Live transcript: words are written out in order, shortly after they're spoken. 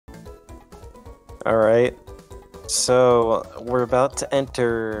Alright, so we're about to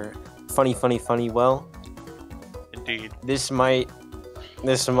enter funny well. Indeed. This might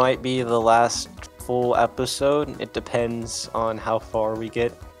be the last full episode. It depends on how far we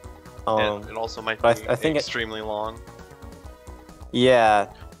get. And it also might be I think extremely long.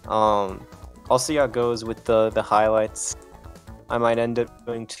 Yeah. I'll see how it goes with the highlights. I might end up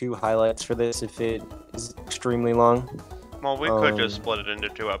doing 2 highlights for this if it is extremely long. Well, we could just split it into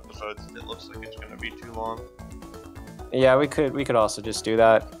 2 episodes. It looks like it's gonna be too long. Yeah, we could also just do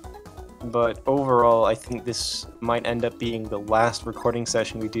that. But overall, I think this might end up being the last recording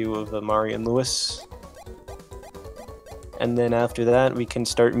session we do of the Mario and Lewis. And then after that, we can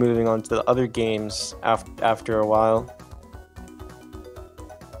start moving on to the other games after a while.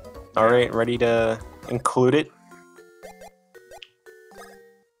 Alright, ready to include it?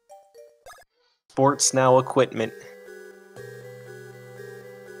 Sports Now equipment.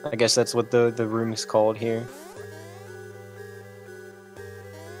 I guess that's what the room is called here.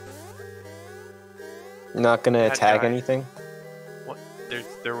 You're not gonna attack anything? What?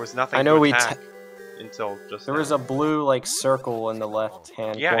 There was nothing I know to attack until just There now. was a blue like circle in the left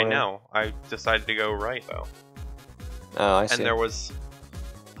hand Yeah, corner. I know. I decided to go right though. Oh, I see. And there was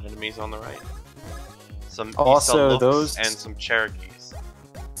enemies on the right. Some Also, Issa looks those and some Cherokees.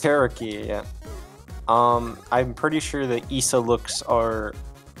 Cherokee, yeah. I'm pretty sure the Issa looks are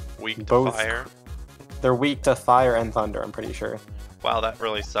Weak to both. fire. They're weak to fire and thunder. I'm pretty sure. Wow, that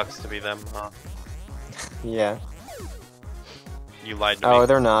really sucks to be them, huh? Yeah. You lied to me. Oh,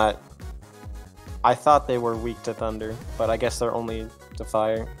 they're not. I thought they were weak to thunder, but I guess they're only to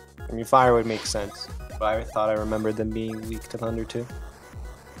fire. I mean, fire would make sense, but I thought I remembered them being weak to thunder too.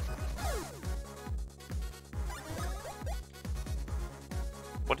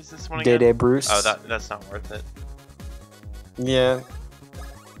 What is this one again? Dede Bruce. Oh, that's not worth it. Yeah.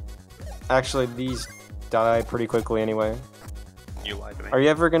 Actually, these die pretty quickly anyway. You lied to me. Are you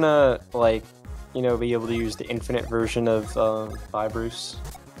ever gonna, like, you know, be able to use the infinite version of Bruce?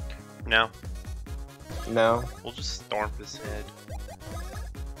 No. No? We'll just storm his head.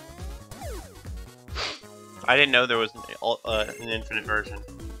 I didn't know there was an infinite version.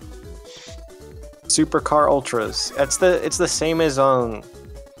 Supercar Ultras. It's the same as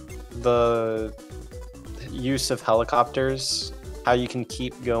the use of helicopters. How you can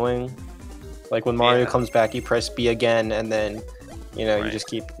keep going. Like when Mario comes back, you press B again, and then you know you just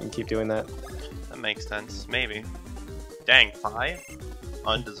keep doing that. That makes sense. Maybe. Dang, 5?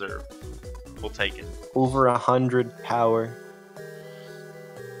 Undeserved. We'll take it. Over 100 power.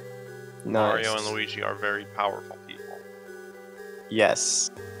 Nice. Mario and Luigi are very powerful people. Yes.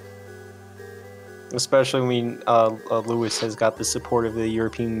 Especially when Lewis has got the support of the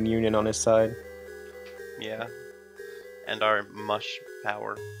European Union on his side. Yeah. And our mush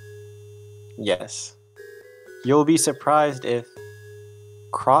power. Yes. You'll be surprised if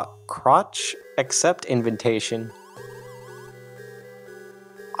Crotch accept invitation.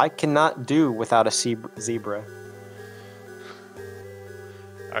 I cannot do without a zebra.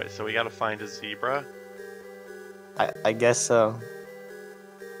 Alright, so we gotta find a zebra. I guess so.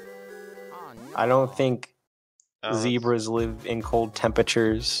 I don't think zebras live in cold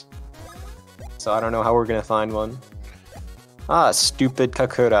temperatures. So I don't know how we're gonna find one. Ah, stupid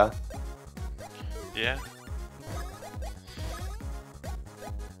Kakura. Yeah.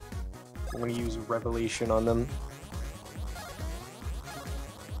 I'm gonna use Revelation on them.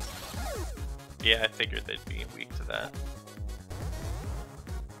 Yeah, I figured they'd be weak to that.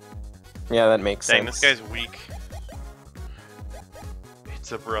 Yeah, that makes sense. Dang, this guy's weak.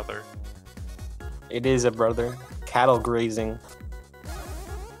 It's a brother. It is a brother. Cattle grazing.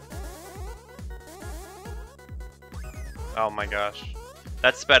 Oh my gosh.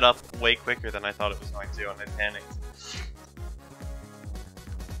 That sped up way quicker than I thought it was going to, and I panicked.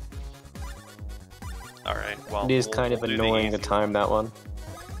 Alright, well. It is kind of annoying to time that one.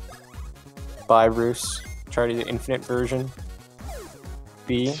 Bye, Bruce. Try to do the infinite version.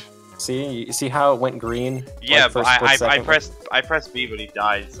 B. See? You see how it went green? Yeah, like, but I pressed B, but he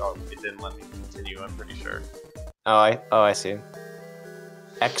died, so it didn't let me continue, I'm pretty sure. Oh, I see.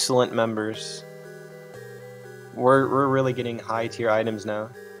 Excellent members. We're really getting high tier items now.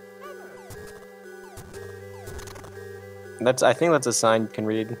 I think that's a sign you can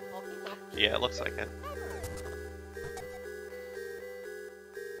read. Yeah, it looks like it.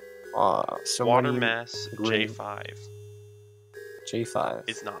 So Water mass J5. J5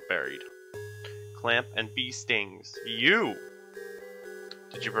 is not buried. Clamp and bee stings. You!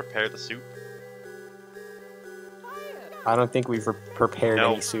 Did you prepare the soup? I don't think we've prepared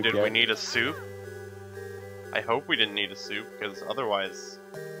No, any soup did yet. we need a soup? I hope we didn't need a soup, because otherwise...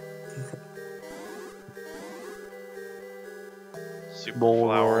 Super Bowl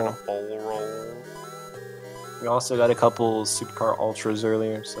flower and roll. a bowl roll. We also got a couple Supercar Ultras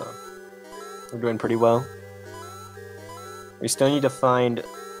earlier, so we're doing pretty well. We still need to find...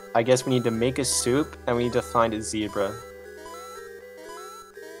 I guess we need to make a soup, and we need to find a zebra.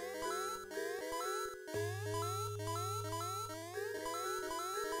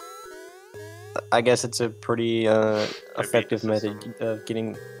 I guess it's a pretty effective method of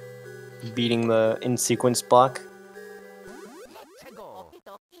beating the in-sequence block.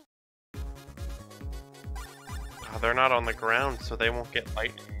 Oh, they're not on the ground, so they won't get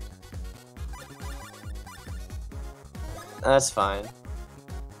lightning. That's fine.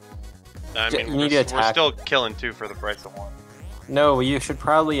 I mean, you need to attack. We're still killing 2 for the price of 1. No, you should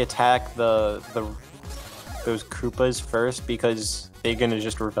probably attack those Koopas first, because they're gonna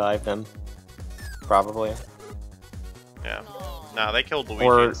just revive them. Probably. Yeah. Nah, they killed Luigi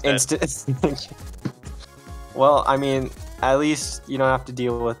Or instead. Well, I mean, at least you don't have to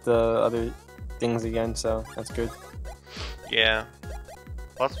deal with the other things again, so that's good. Yeah.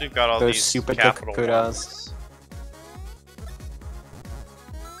 Plus we've got all Those these super capital Kudas. ones.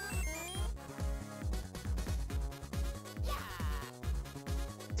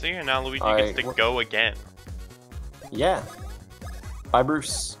 So yeah, now Luigi gets to go again. Yeah. Bye,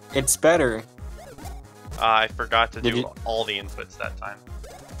 Bruce. It's better. I forgot to do all the inputs that time.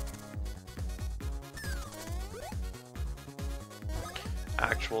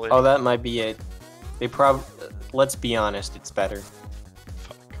 Actually. Oh, that might be it. They let's be honest, it's better.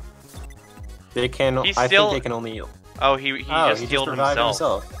 Fuck. They can. I think they can only. Oh, he just healed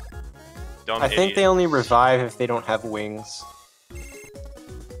himself. Dumb I think they only revive if they don't have wings.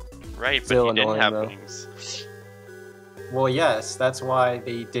 Right, Still but he didn't have though. wings. Well, yes, that's why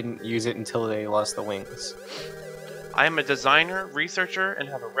they didn't use it until they lost the wings. I am a designer, researcher, and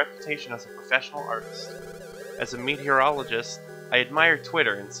have a reputation as a professional artist. As a meteorologist, I admire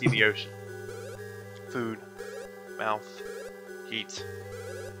Twitter and see the ocean. Food, mouth, heat,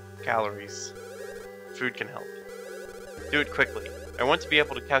 calories. Food can help. Do it quickly. I want to be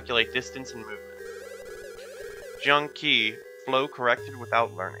able to calculate distance and movement. Jiang Qi, flow corrected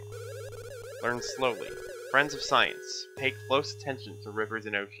without learning. Learn slowly. Friends of science, pay close attention to rivers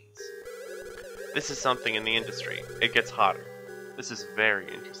and oceans. This is something in the industry. It gets hotter. This is very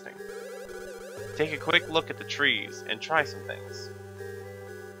interesting. Take a quick look at the trees and try some things.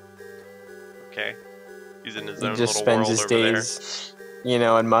 Okay. He's in his own He just little spends world his over days, you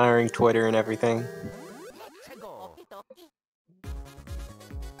know, admiring Twitter and everything.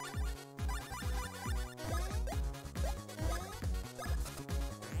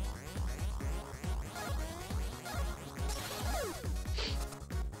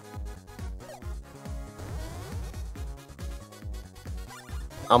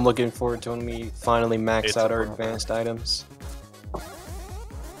 I'm looking forward to when we finally max out our advanced items.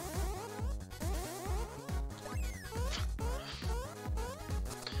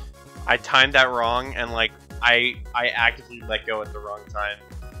 I timed that wrong, and like I actively let go at the wrong time,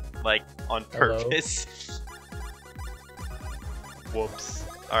 like on purpose. Whoops.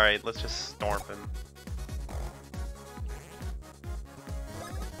 All right, let's just storm him.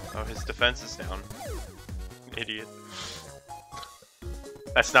 Oh, his defense is down. Idiot.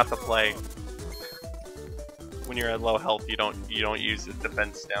 That's not the play. When you're at low health, you don't use the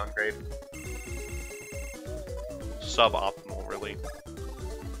defense downgrade. Suboptimal, really.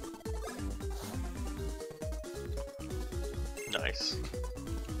 Nice.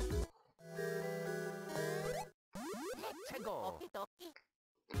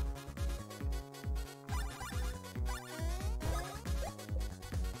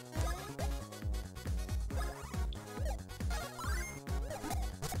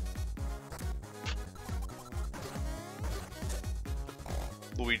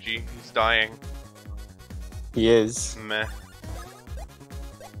 Luigi, he's dying. He is. Meh.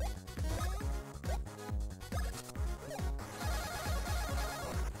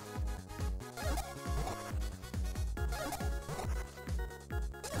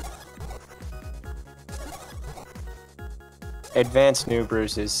 Advanced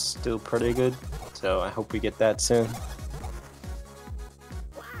Noobers is still pretty good, so I hope we get that soon.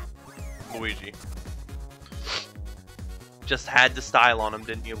 Luigi. Just had the style on him,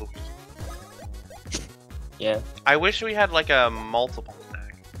 didn't you, Luigi? Yeah. I wish we had like a multiple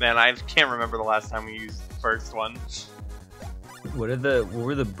attack. Man, I can't remember the last time we used the first one. What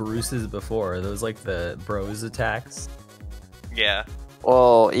were the Bruces before? Are those like the bros attacks? Yeah.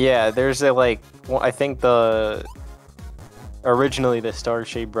 Well, yeah, there's a like, well, I think originally the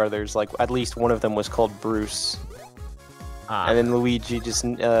Starshade brothers, like at least one of them was called Bruce. And then Luigi just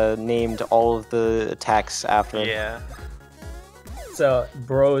named all of the attacks after him. Yeah. So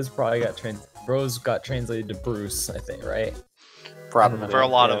Bros got translated to Bruce, I think, right? Probably. For a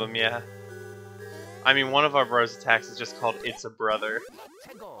lot of them, yeah. I mean, one of our bros attacks is just called "It's a Brother."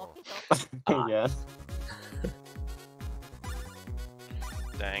 Yeah.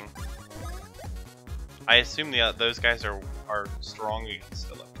 Dang. I assume those guys are strong against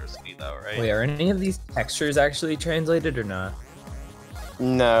electricity, though, right? Wait, are any of these textures actually translated or not?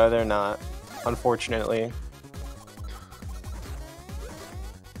 No, they're not. Unfortunately.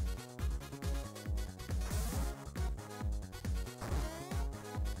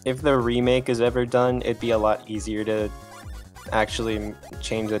 If the remake is ever done, it'd be a lot easier to actually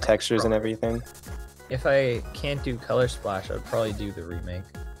change the textures and everything. If I can't do Color Splash, I'd probably do the remake.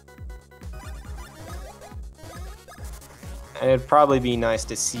 And it'd probably be nice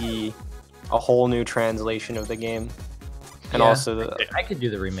to see a whole new translation of the game. And Yeah, also I could do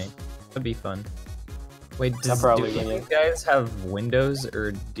the remake. That'd be fun. Wait, do probably you guys have Windows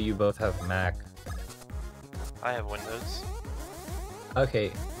or do you both have Mac? I have Windows.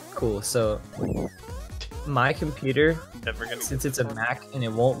 Okay, cool. So my computer, Never gonna since it's a Mac and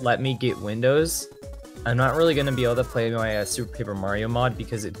it won't let me get Windows, I'm not really gonna be able to play my Super Paper Mario mod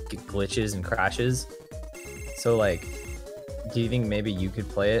because it glitches and crashes. So like, do you think maybe you could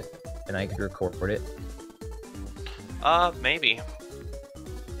play it and I could record it? Maybe.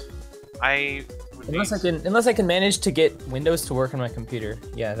 I would Unless I can manage to get Windows to work on my computer.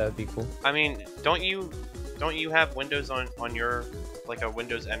 Yeah, that would be cool. I mean, don't you have Windows on your, like, a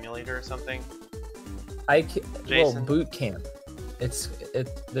Windows emulator or something? Well, Jason? Boot Camp.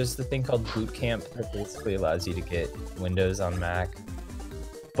 There's the thing called Boot Camp that basically allows you to get Windows on Mac,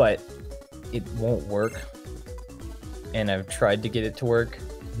 but it won't work. And I've tried to get it to work,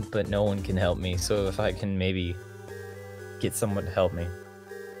 but no one can help me. So if I can maybe get someone to help me,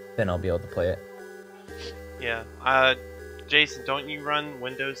 then I'll be able to play it. Yeah. Jason, don't you run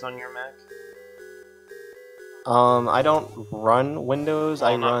Windows on your Mac? I don't run Windows,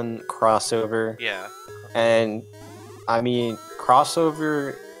 I not- run Crossover. Yeah. And I mean,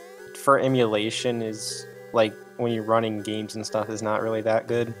 Crossover for emulation is like when you're running games and stuff is not really that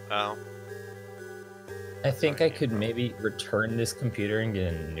good. Oh. I think I could maybe return this computer and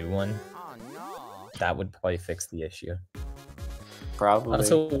get a new one. That would probably fix the issue. Probably.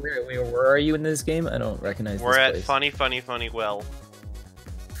 So where are you in this game? I don't recognize We're this at place. Funny Well.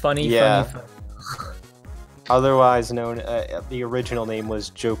 Funny. Otherwise known, the original name was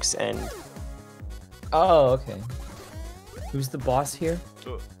Joke's End. Oh, okay. Who's the boss here?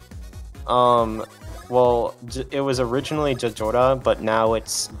 Well, it was originally Jojora, but now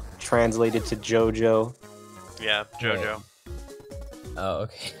it's translated to Jojo. Yeah, JoJo. Oh,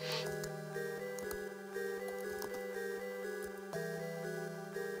 okay.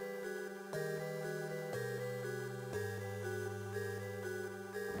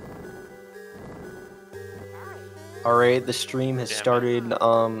 Alright, the stream has Damn it. started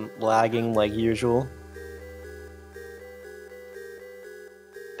lagging like usual.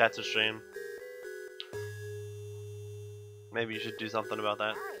 That's a shame. Maybe you should do something about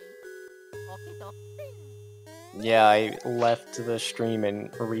that. Yeah, I left the stream and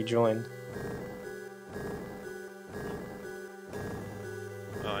rejoined.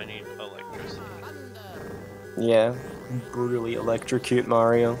 Oh, I need electricity. Yeah, brutally electrocute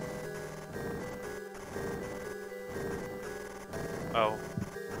Mario. Oh.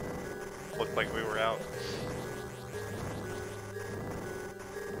 Looked like we were out.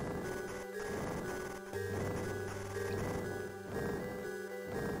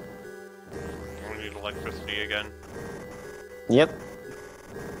 We need electricity again. Yep.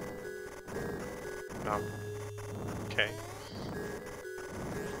 Oh. Okay.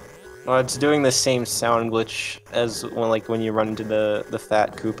 Well, it's doing the same sound glitch as when you run into the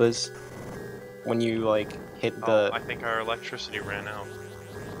fat Koopas. When you like hit Oh, the I think our electricity ran out.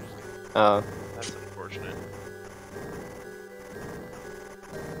 That's unfortunate.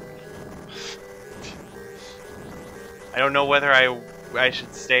 I don't know whether I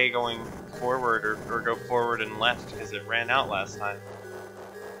should stay going forward or go forward and left because it ran out last time.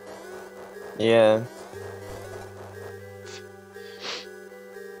 yeah.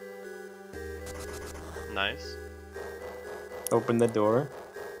 Nice. Open the door.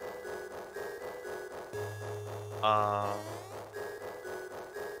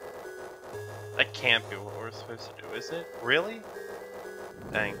 That can't be what we're supposed to do, is it? Really?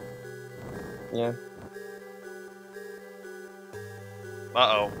 Dang. Yeah.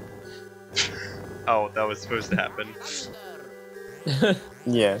 Uh-oh. Oh, that was supposed to happen.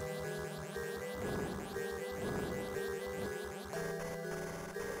 Yeah.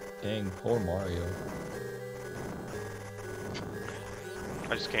 Dang, poor Mario.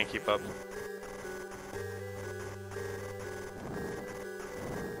 I just can't keep up.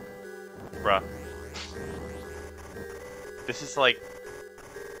 Bruh. This is like...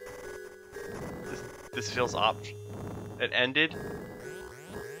 This feels It ended?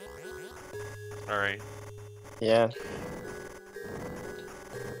 Alright. Yeah.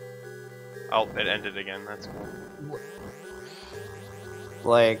 Oh, it ended again. That's cool.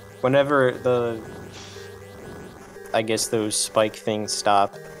 Like, whenever I guess those spike things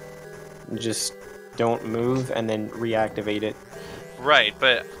stop, just don't move and then reactivate it. Right,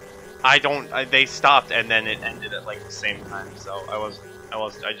 but they stopped and then it ended at like the same time, so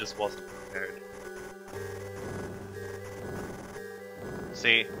I just wasn't prepared.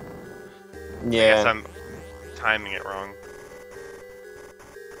 See? Yeah. I guess I'm timing it wrong.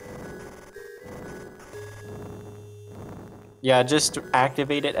 Yeah, just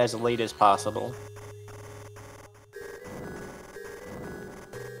activate it as late as possible.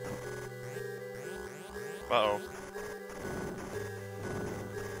 Uh-oh.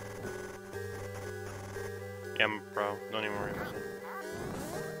 Yeah, I'm a pro. Don't even worry about it.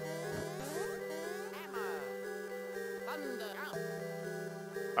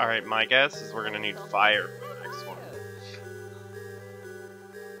 Alright, my guess is we're gonna need fire for the next one.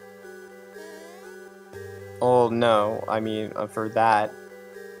 Oh, no. I mean, for that...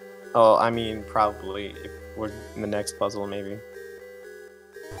 Oh, I mean, probably. If we're in the next puzzle, maybe.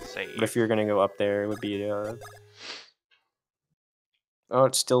 Save. But if you're gonna go up there, it would be, Oh,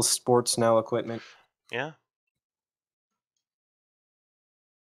 it's still sports now equipment. Yeah.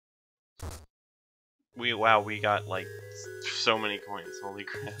 We got like so many coins. Holy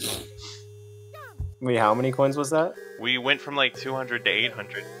crap. Wait, how many coins was that? We went from like 200 to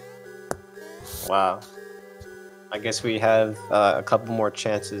 800. Wow. I guess we have a couple more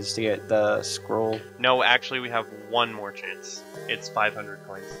chances to get the scroll. No, actually we have one more chance. It's 500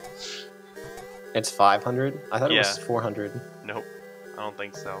 coins. It's 500? I thought it was Yeah. 400. Nope. I don't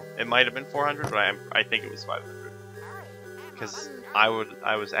think so. It might have been 400, but I think it was 500. Because I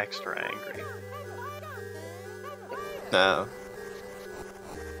was extra angry. No.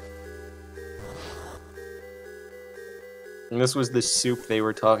 And this was the soup they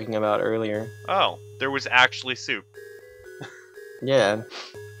were talking about earlier. Oh, there was actually soup. Yeah.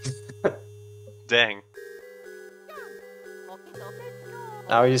 Dang.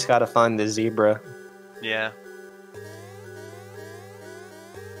 Now we just gotta find the zebra. Yeah.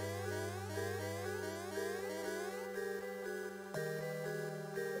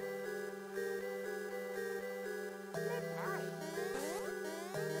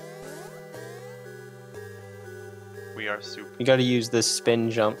 We are soup. You gotta use this spin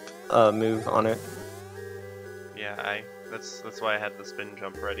jump move on it. Yeah, that's why I had the spin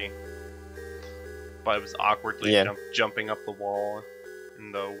jump ready. But I was awkwardly Yeah. jumping up the wall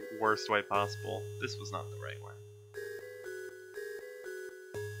in the worst way possible. This was not the right way.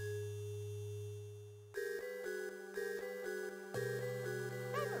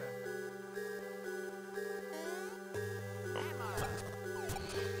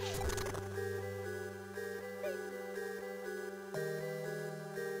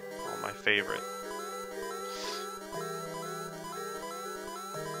 Oh, my favorite.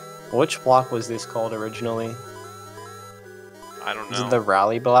 Which block was this called originally? I don't Is know. it the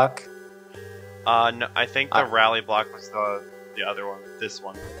rally block? No, I think the rally block was the other one. This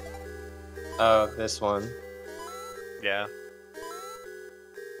one. Oh, this one. Yeah.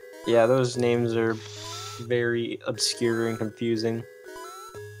 Yeah, those names are very obscure and confusing.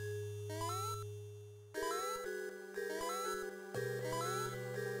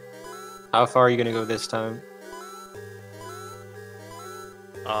 How far are you gonna go this time?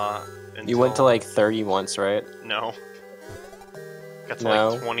 You went to Until- like 30 once, right? No. Got to No.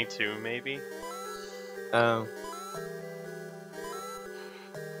 like 22, maybe? Oh.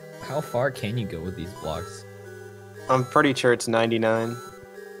 How far can you go with these blocks? I'm pretty sure it's 99.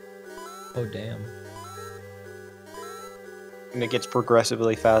 Oh damn. And it gets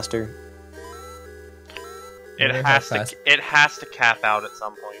progressively faster. It wonder how has to. fast- It has to cap out at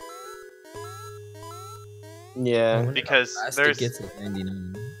some point. I Yeah. wonder how Because fast there's- it gets at 99.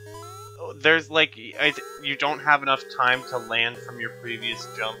 There's like you don't have enough time to land from your previous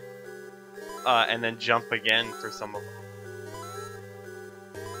jump, and then jump again for some of them.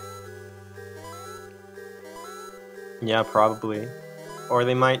 Yeah, probably. Or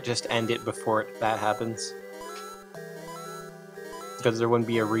they might just end it before that happens. Because there wouldn't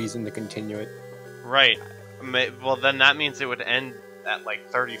be a reason to continue it. Right. Well, then that means it would end at like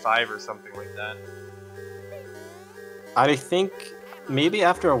 35 or something like that. I think maybe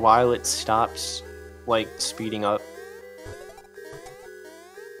after a while it stops, like, speeding up.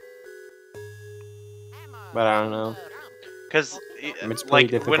 But I don't know. Because It's pretty like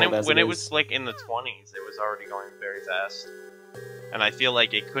difficult as when it it is. was like in the 20s, it was already going very fast, and I feel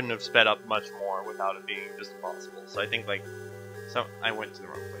like it couldn't have sped up much more without it being just impossible. So I think like, I went to the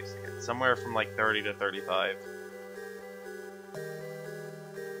wrong place again. Somewhere from like 30 to 35.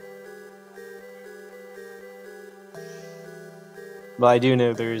 But I do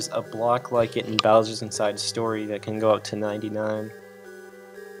know there's a block like it in Bowser's Inside Story that can go up to 99.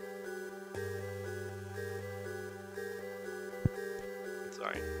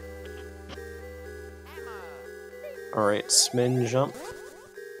 Sorry. Alright, spin jump.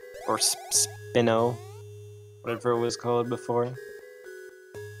 Or spino. Whatever it was called before.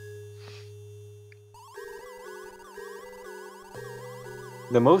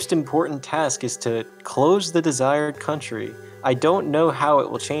 The most important task is to close the desired country. I don't know how it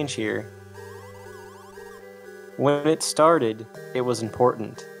will change here. When it started, it was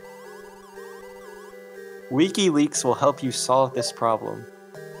important. WikiLeaks will help you solve this problem.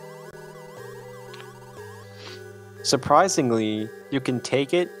 Surprisingly, you can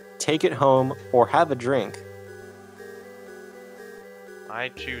take it home, or have a drink. I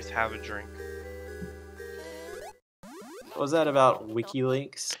choose have a drink. What was that about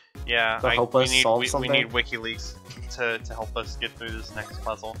WikiLeaks? Yeah, To help us solve something? we need WikiLeaks to help us get through this next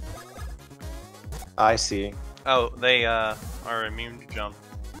puzzle. I see. Oh, they are immune to jump.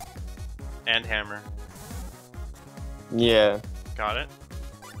 And hammer. Yeah. Got it.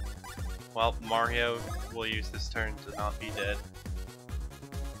 Well, Mario will use this turn to not be dead.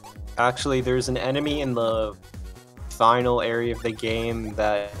 Actually, there's an enemy in the final area of the game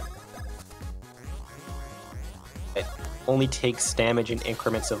that it only takes damage in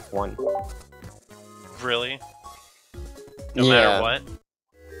increments of 1. Really? No Yeah. matter what?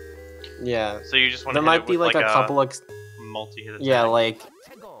 Yeah. So you just want to There might be like a couple of multi-hit attack? yeah,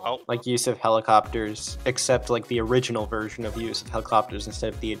 Oh, like use of helicopters, except like the original version of use of helicopters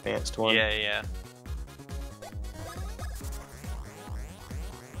instead of the advanced one. yeah.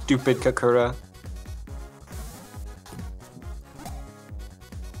 Stupid Kakura.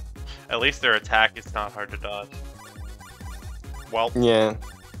 At least their attack is not hard to dodge. Well, Yeah.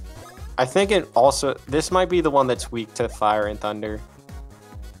 I think it also this might be the one that's weak to fire and thunder.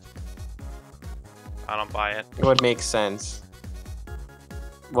 I don't buy it. It would make sense.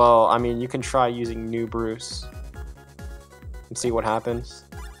 Well, I mean, you can try using New Bruce and see what happens.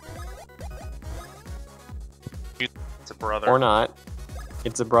 It's a brother. Or not.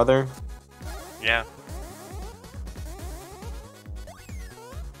 It's a brother. Yeah.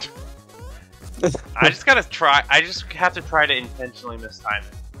 I just gotta try. I just have to try to intentionally mistime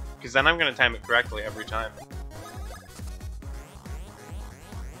it, because then I'm gonna time it correctly every time.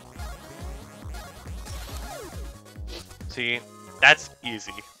 See, that's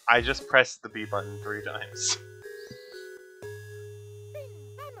easy. I just pressed the B button 3 times.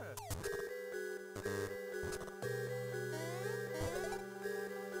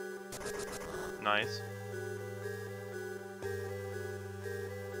 Nice.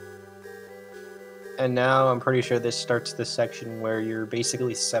 And now I'm pretty sure this starts the section where you're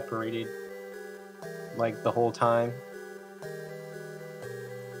basically separated like the whole time.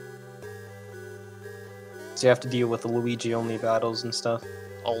 So you have to deal with the Luigi only battles and stuff.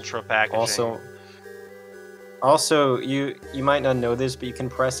 Ultra packaging. Also, you might not know this, but you can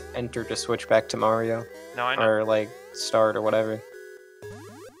press enter to switch back to Mario. No, I know. Or like start or whatever.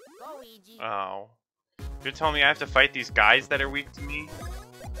 Oh. You're telling me I have to fight these guys that are weak to me?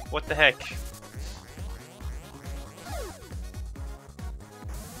 What the heck?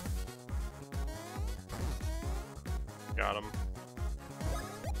 Got him.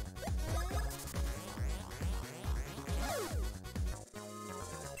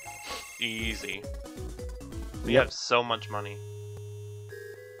 Easy. We Yep. have so much money.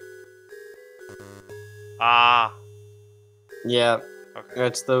 Ah. Yeah, Okay.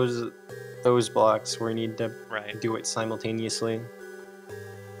 it's those blocks where you need to Right. do it simultaneously.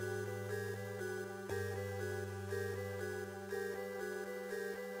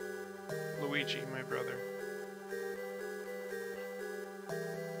 Luigi, my brother.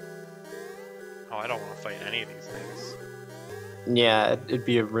 Oh, I don't want to fight any of these things. Yeah, it'd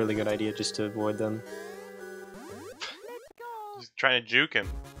be a really good idea just to avoid them. Just trying to juke him.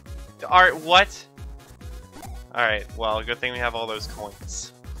 Alright, what? Alright, well, good thing we have all those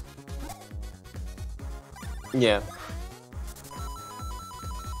coins. Yeah.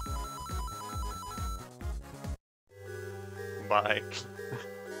 Bye.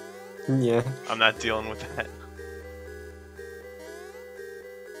 Yeah. I'm not dealing with that.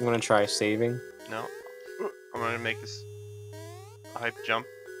 I'm gonna try saving. No. I'm gonna make this hype jump.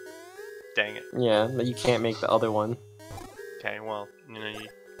 Dang it. Yeah, but you can't make the other one. Okay, well, you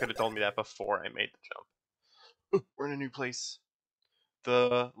could have told me that before I made the jump. We're in a new place.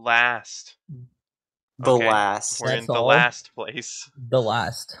 The last. The Okay, last. we're in That's the all? last place. The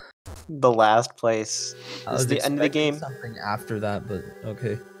last. The last place. I It's was the end of the expecting game. something after that, but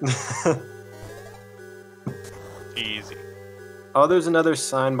okay. Easy. Oh, there's another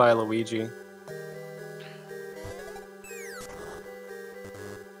sign by Luigi.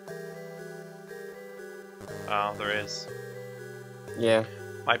 Oh, there is. Yeah.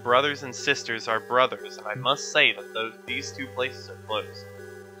 My brothers and sisters are brothers, and I must say that these two places are closed.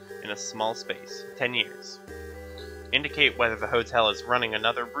 In a small space. 10 years. Indicate whether the hotel is running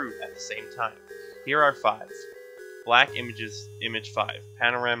another route at the same time. Here are 5. Black images, image 5.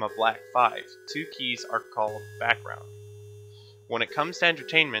 Panorama black 5. 2 keys are called background. When it comes to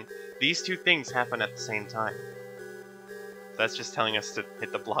entertainment, these two things happen at the same time. So that's just telling us to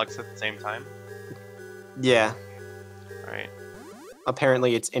hit the blocks at the same time? Yeah. Alright.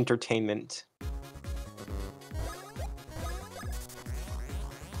 Apparently it's entertainment.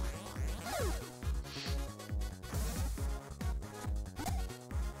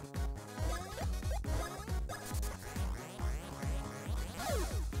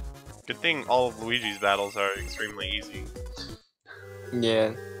 Good thing all of Luigi's battles are extremely easy.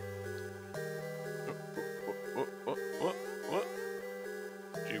 Yeah. What?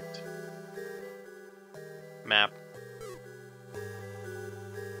 Juked. Map.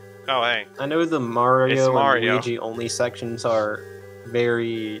 Oh, hey. I know the It's Mario Mario. and Luigi only sections are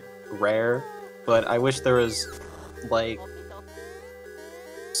very rare, but I wish there was, like,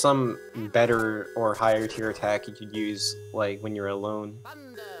 some better or higher tier attack you could use, like, when you're alone.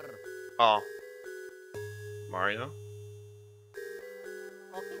 Oh. Mario?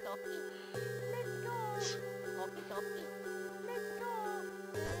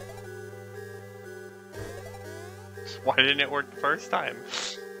 Why didn't it work the first time?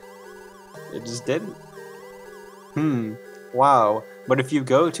 It just didn't. Wow. But if you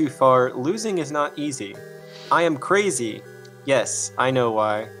go too far, losing is not easy. I am crazy. Yes, I know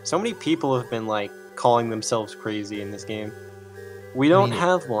why. So many people have been, like, calling themselves crazy in this game. We don't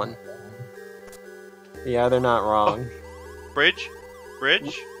have one. Yeah, they're not wrong. Bridge?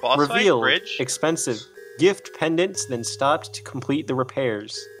 Bridge? Boss Revealed. fight? Bridge? Expensive. Gift pendants, then stopped to complete the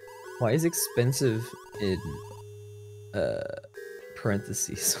repairs. Why is expensive in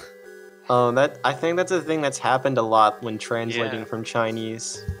parentheses? I think that's a thing that's happened a lot when translating Yeah. from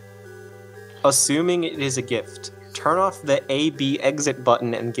Chinese. Assuming it is a gift, turn off the A-B exit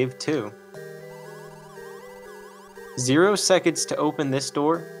button and give 2. 0 seconds to open this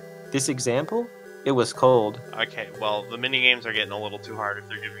door. This example? It was cold. Okay, well, the minigames are getting a little too hard if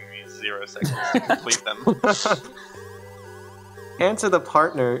they're giving me 0 seconds to complete them. Answer the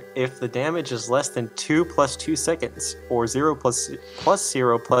partner if the damage is less than 2 plus 2 seconds, or 0 plus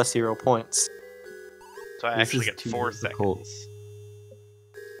 0 plus 0 points. So I This actually is get too 4 difficult. seconds.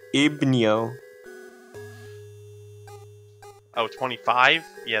 Ibnio. Oh, 25?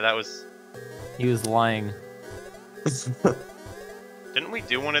 Yeah, that was... He was lying. Didn't we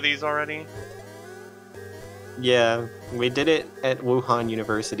do one of these already? Yeah, we did it at Wuhan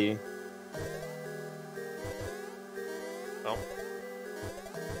University. Oh.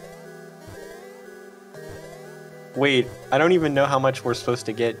 Wait, I don't even know how much we're supposed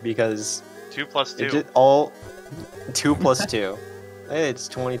to get because 2 plus 2. it did all 2 plus 2. It's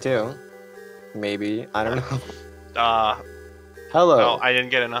 22. Maybe. I don't know. Hello. No, I didn't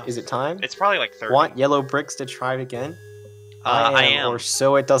get enough. Is it time? It's probably like 30. Want yellow bricks to try it again? I am. Or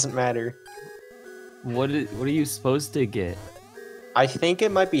so it doesn't matter. What are you supposed to get? I think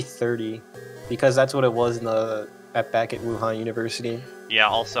it might be 30, because that's what it was back at Wuhan University. Yeah,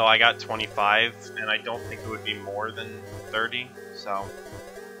 also I got 25, and I don't think it would be more than 30, so...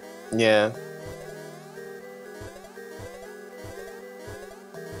 Yeah.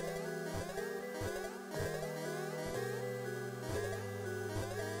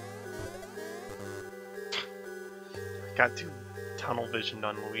 Got too tunnel visioned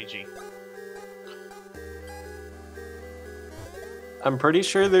on Luigi. I'm pretty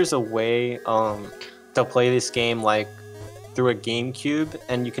sure there's a way to play this game like through a GameCube,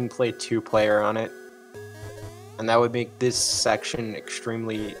 and you can play 2-player on it. And that would make this section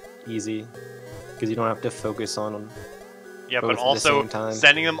extremely easy, because you don't have to focus on them. Yeah, both but at the also same time.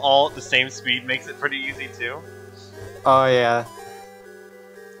 sending them all at the same speed makes it pretty easy too. Oh yeah.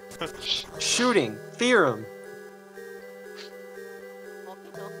 Shooting! Theorem!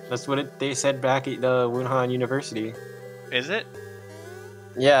 That's what they said back at Wuhan University. Is it?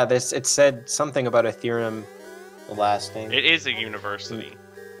 Yeah, it said something about a theorem the last thing. It is a university.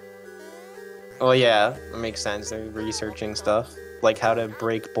 Well, yeah, that makes sense. They're researching stuff. Like how to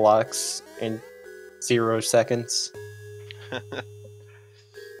break blocks in 0 seconds.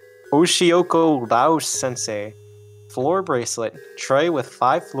 Oshioko Lao Sensei. Floor bracelet. Tray with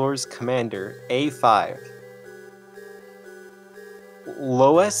 5 floors. Commander. A5.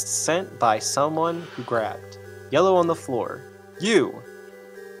 Lowest sent by someone who grabbed. Yellow on the floor. You.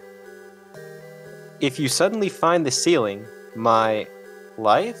 If you suddenly find the ceiling, my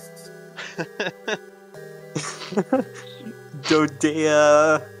life?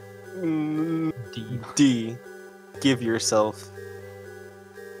 Dodea. D. Give yourself.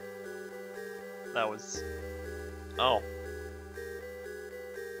 That was. Oh.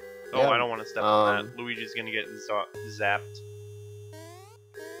 Oh, Yeah, I don't want to step on that. Luigi's gonna get zapped.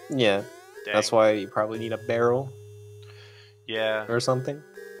 Yeah, Dang. that's why you probably need a barrel Yeah. or something.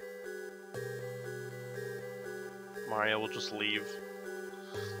 Mario will just leave.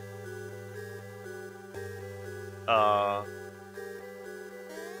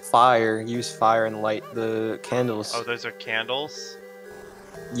 Fire. Use fire and light the candles. Oh, those are candles?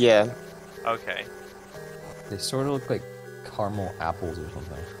 Yeah. Okay. They sort of look like caramel apples or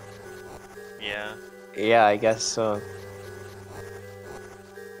something. Yeah. Yeah, I guess so.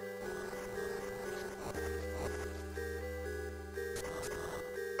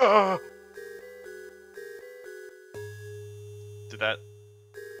 Did that...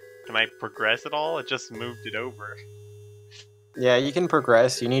 Can I progress at all? It just moved it over. Yeah, you can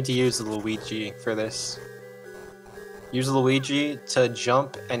progress. You need to use Luigi for this. Use Luigi to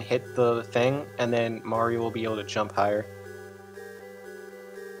jump and hit the thing, and then Mario will be able to jump higher.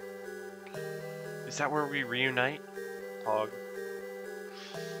 Is that where we reunite? Pog.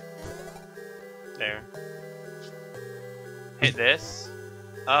 There. Hit this?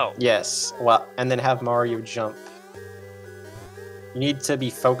 Oh. Yes. Well, and then have Mario jump. You need to be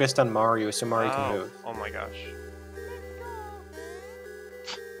focused on Mario so Mario can move. Oh my gosh.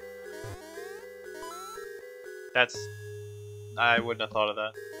 That's... I wouldn't have thought of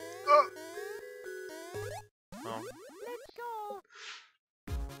that. Oh.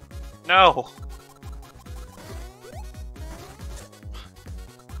 No!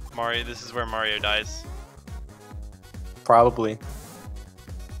 Mario, this is where Mario dies. Probably.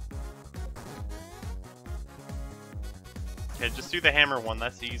 Okay, just do the hammer one,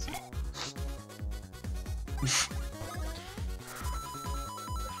 that's easy.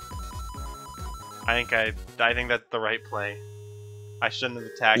 I think that's the right play. I shouldn't have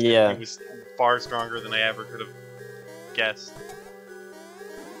attacked him. He was far stronger than I ever could have guessed.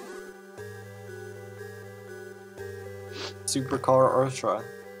 Supercar Ultra.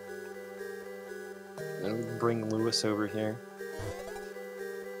 And bring Lewis over here.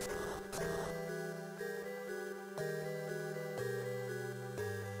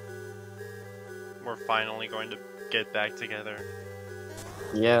 We're finally going to get back together.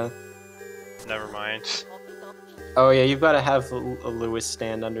 Yeah. Never mind. Oh yeah, you've got to have a Lewis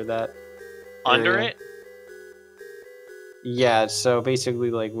stand under that. Under area. it? Yeah, so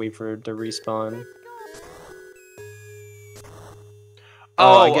basically like wait for it to respawn.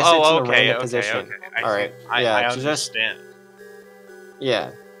 I guess it's in a random position. Okay. Alright, I so just understand.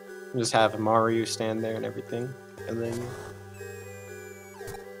 yeah, just have Mario stand there and everything, and then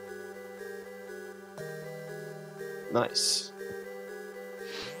nice.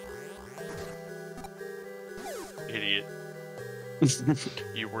 Idiot.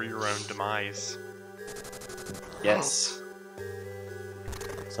 You were your own demise. Yes.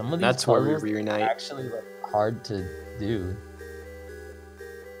 Some of these That's where we puzzles reunite. actually look hard to do.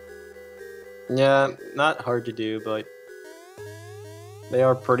 Yeah, not hard to do, but they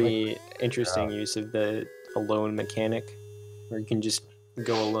are pretty interesting use of the alone mechanic, where you can just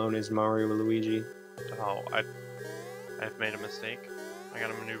go alone as Mario or Luigi. Oh, I've made a mistake. I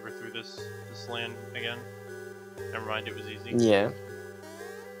gotta maneuver through this land again. Never mind, it was easy. Yeah.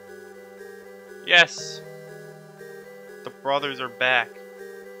 Yes! The brothers are back.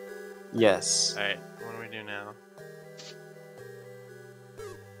 Yes. Alright, what do we do now?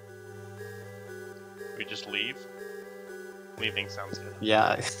 We just leave? Leaving sounds good.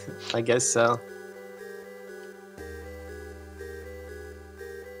 Yeah, I guess so.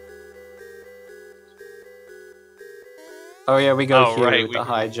 Oh yeah, we go here right, with the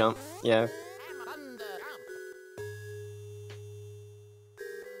high jump. Yeah.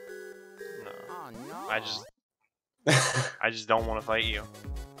 I just don't want to fight you.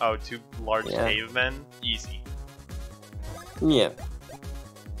 Oh, 2 large cavemen? Easy. Yeah.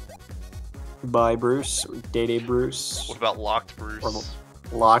 Bye, Bruce. Day Bruce. What about Locked Bruce?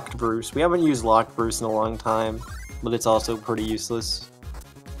 Or Locked Bruce. We haven't used Locked Bruce in a long time, but it's also pretty useless.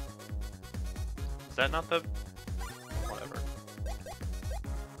 that not the... Whatever.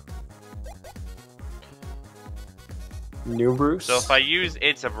 New Bruce? So if I use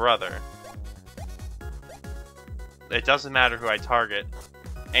It's a Brother, it doesn't matter who I target,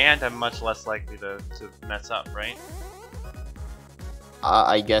 and I'm much less likely to mess up, right?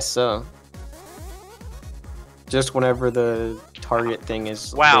 I guess so. Just whenever the target thing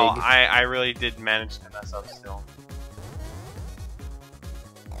is Wow, big. I really did manage to mess up still.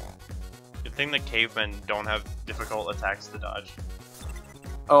 Good thing the cavemen don't have difficult attacks to dodge.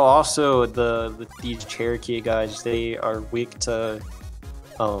 Oh, also these Cherokee guys, they are weak to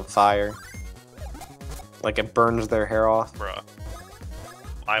fire. Like it burns their hair off. Bruh.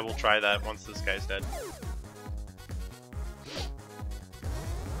 I will try that once this guy's dead.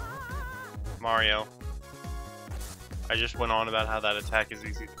 Mario. I just went on about how that attack is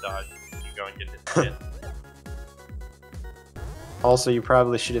easy to dodge. You go and get hit. Also, you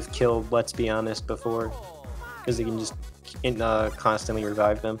probably should have killed Let's Be Honest before, because you can just constantly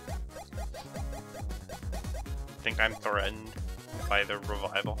revive them. Think I'm threatened by the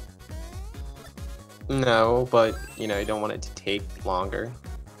revival. No, but you know you don't want it to take longer.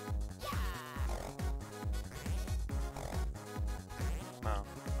 Oh,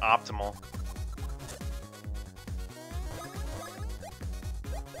 optimal.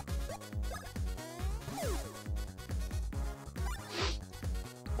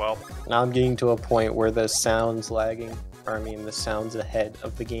 Well, Now I'm getting to a point where the sound's lagging, or I mean the sound's ahead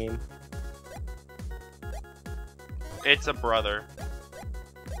of the game. It's a Brother.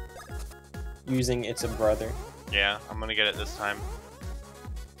 Using It's a Brother. Yeah, I'm gonna get it this time.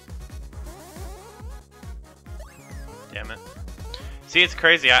 Damn it. See, it's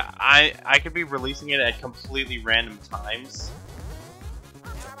crazy. I could be releasing it at completely random times.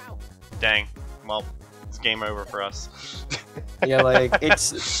 Dang. Well, it's game over for us. Yeah, like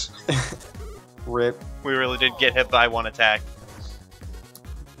it's rip. We really did get hit by one attack.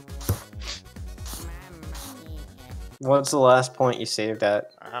 What's the last point you saved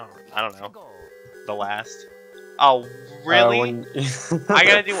at? I don't know. The last. Oh, really? I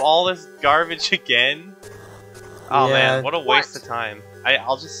gotta do all this garbage again? Oh Yeah. man, what a waste of time.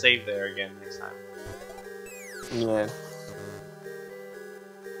 I'll just save there again next time. Yeah.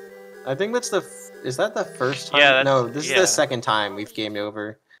 I think that's is that the first time? Yeah, no, this is yeah. the second time we've gamed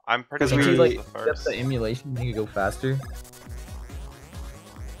over. I'm pretty 'Cause sure we, it's like, the set up first. the emulation to make it go faster.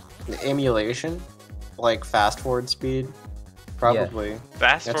 The emulation? Like fast forward speed? Probably.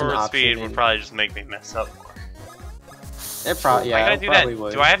 Fast That's an forward option speed would in- probably just make me mess up more. It probably, I yeah, gotta it do probably that.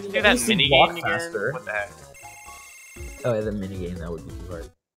 would. Do I have to do At that least you mini walk game again? faster. What the heck? Oh yeah, the minigame, that would be too hard.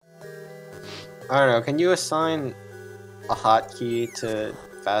 I don't know, can you assign a hotkey to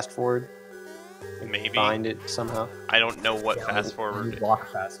fast forward? Like, Maybe. Find it somehow? I don't know what Yeah, fast you forward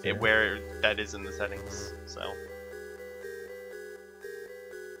walk faster. where that is in the settings. So,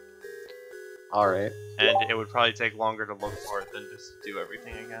 Alright. and it would probably take longer to look for it than just do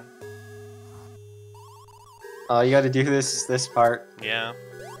everything again. You gotta do this part. Yeah,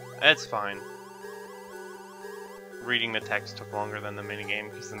 that's fine. Reading the text took longer than the minigame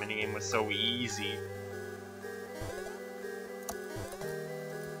because the minigame was so easy.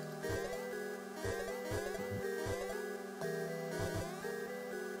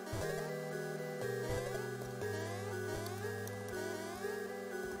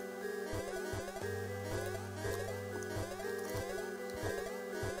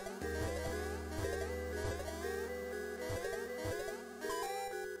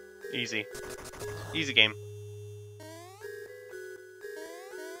 Easy. Easy game.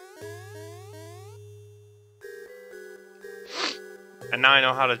 And now I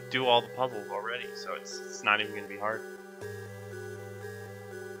know how to do all the puzzles already, so it's not even going to be hard.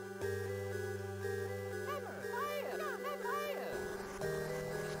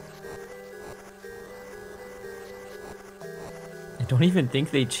 I don't even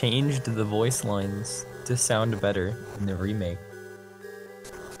think they changed the voice lines to sound better in the remake.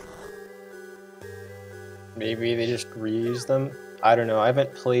 Maybe they just reused them? I don't know, I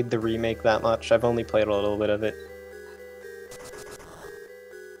haven't played the remake that much. I've only played a little bit of it.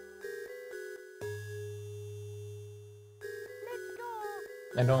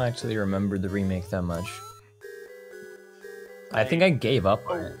 I don't actually remember the remake that much. I think I gave up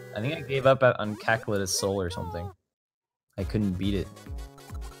on it. I think I gave up on Cackleta's Soul or something. I couldn't beat it.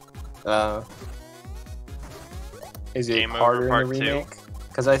 Is it Game Over harder in Part the 2? remake?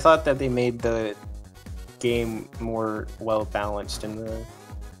 Because I thought that they made the game more well balanced in the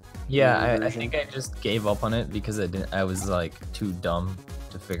Yeah, I version. think I just gave up on it because I was like too dumb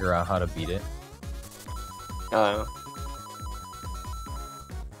to figure out how to beat it.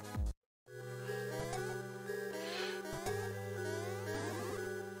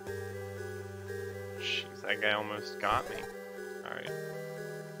 That guy almost got me. Alright.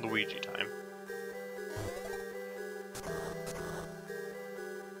 Luigi time.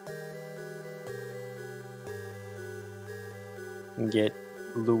 Get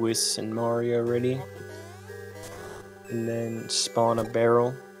Lewis and Mario ready. And then spawn a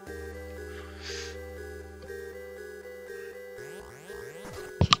barrel.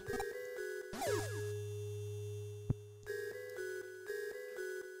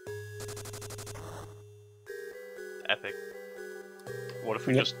 Epic. What if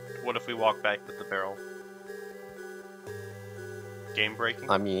we what if we walk back with the barrel? Game breaking?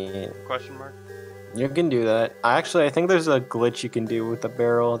 I mean, Question mark? you can do that. I think there's a glitch you can do with the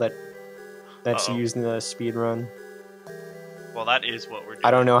barrel that's used in the speed run. Well, that is what we're doing.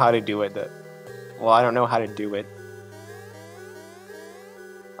 I don't know how to do it. I don't know how to do it.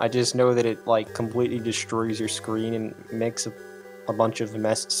 I just know that it like completely destroys your screen and makes a bunch of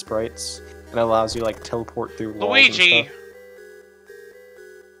messed sprites and allows you like teleport through walls Luigi! and stuff.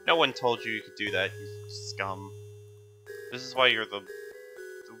 No one told you could do that, you scum. This is why you're the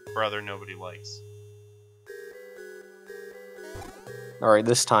brother nobody likes. Alright,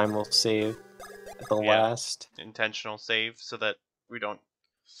 this time we'll save at the last. Intentional save so that we don't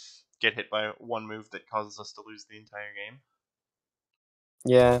get hit by one move that causes us to lose the entire game.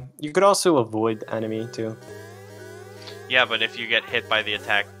 Yeah, you could also avoid the enemy too. Yeah, but if you get hit by the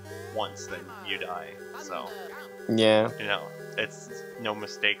attack once, then you die. So, Yeah. you know, it's no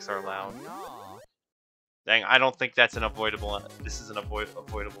mistakes are allowed. Dang, I don't think that's an avoidable. This is an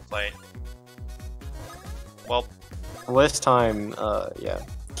avoidable fight. Well, This time, yeah,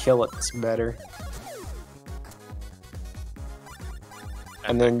 kill it's better.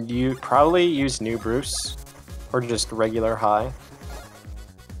 And then you probably use New Bruce, or just regular high.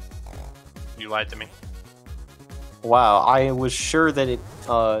 you lied to me. Wow, I was sure that it,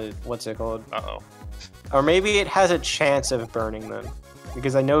 what's it called? Uh-oh. Or maybe it has a chance of burning them.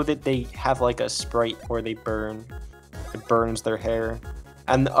 Because I know that they have like a sprite where they burn. It burns their hair.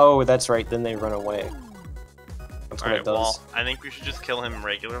 And, oh, that's right, then they run away. That's what it Alright, does. well, I think we should just kill him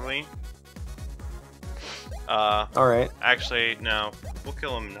regularly. Alright, Actually, no. We'll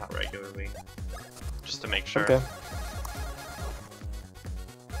kill him not regularly. Just to make sure. okay.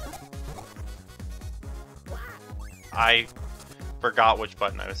 I forgot which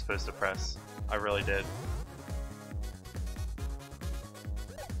button I was supposed to press. I really did.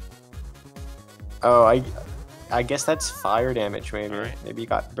 Oh, I guess that's fire damage, maybe. Alright. Maybe he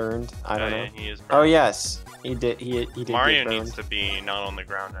got burned. I don't know. Yeah, he is burned. Oh, yes. He did Mario get burned. needs to be not on the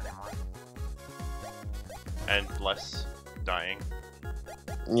ground anymore. And less dying.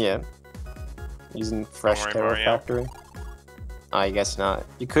 Yeah. Using fresh worry, Terror Mario. Factory. I guess not.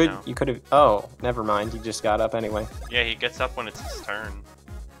 You could have. Oh, never mind. He just got up anyway. Yeah, he gets up when it's his turn.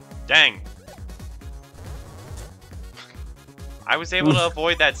 Dang! I was able to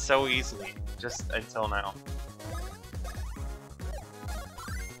avoid that so easily, just until now.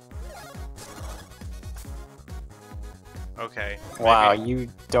 Okay. Wow, maybe-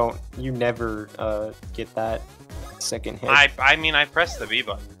 you never get that second hit. I mean, I pressed the B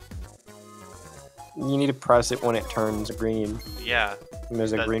button. You need to press it when it turns green. Yeah, And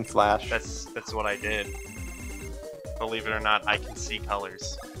there's a That- green flash. that's what I did. Believe it or not, I can see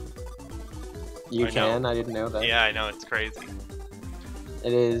colors. You I know. can? I didn't know that. Yeah, I know, it's crazy.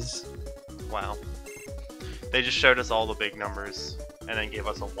 It is. Wow. They just showed us all the big numbers, and then gave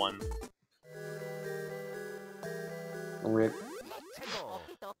us a 1. Rip.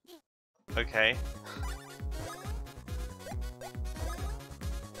 Okay.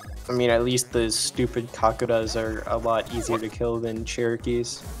 I mean, at least the stupid Kakuras are a lot easier to kill than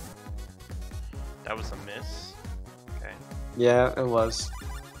Cherokees. That was a miss. Okay. Yeah, it was.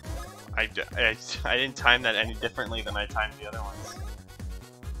 I didn't time that any differently than I timed the other ones.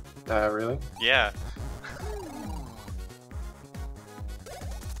 Really? Yeah.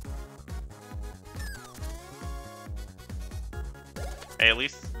 Hey, at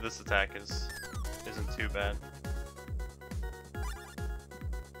least this attack isn't too bad.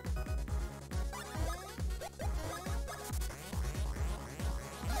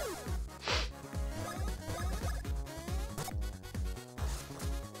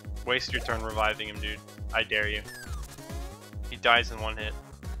 Waste your turn reviving him, dude. I dare you. He dies in one hit.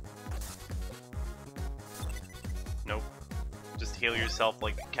 Nope. Just heal yourself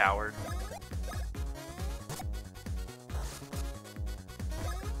like a coward.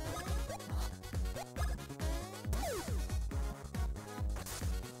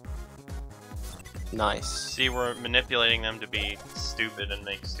 Nice. See, we're manipulating them to be stupid and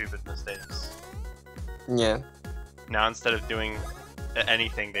make stupid mistakes. Yeah. Now instead of doing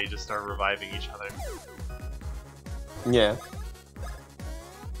anything, they just start reviving each other. Yeah.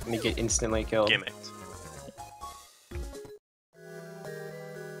 And you get instantly killed. Gimmicked.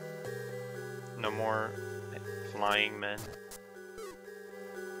 No more flying men.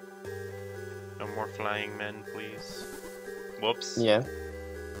 No more flying men, please. Whoops. Yeah.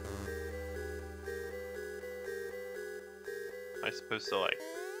 Am I supposed to like...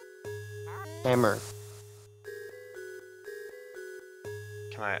 Hammer.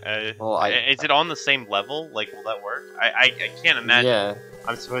 Can I... Well, is it on the same level? Like, will that work? I can't imagine Yeah.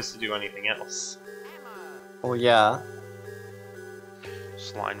 I'm supposed to do anything else. Well, yeah.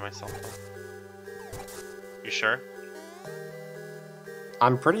 Just line myself up. You sure?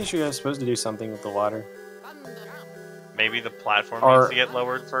 I'm pretty sure you're supposed to do something with the water. Maybe the platform Or- needs to get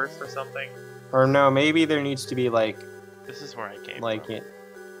lowered first or something? Or no, maybe there needs to be like This is where I came like from. it.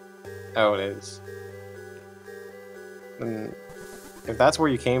 Oh, it is. Then if that's where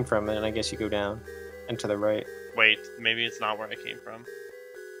you came from, then I guess you go down and to the right. Wait, maybe it's not where I came from.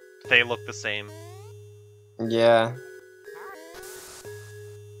 They look the same. Yeah.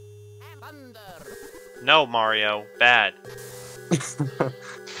 No, Mario. Bad.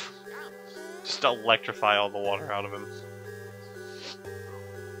 Just electrify all the water out of him.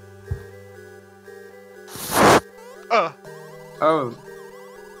 Oh.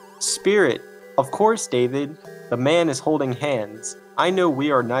 Spirit. Of course, David. The man is holding hands. I know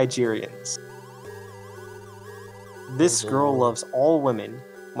we are Nigerians. This girl loves all women.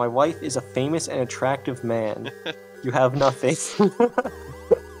 My wife is a famous and attractive man. You have nothing.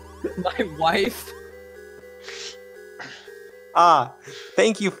 My wife. Ah,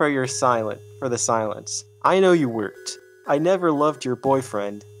 thank you for your the silence. I know you worked. I never loved your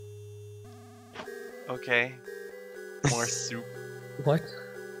boyfriend. Okay. More soup. What?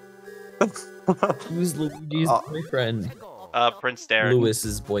 Who's Luigi's boyfriend? Prince Derek.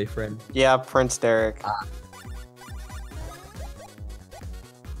 Lewis's boyfriend. Yeah, Prince Derek.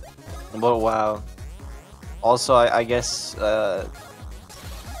 But wow. Also, I guess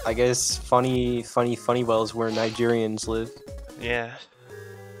funny wells where Nigerians live. Yeah.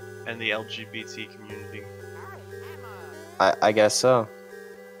 And the LGBT community. I guess so.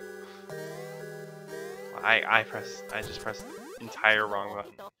 I just pressed the entire wrong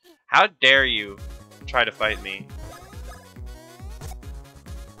button. How dare you try to fight me?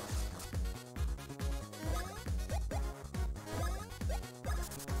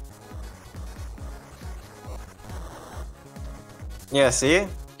 Yeah, see?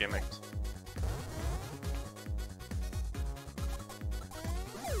 Gimmicked.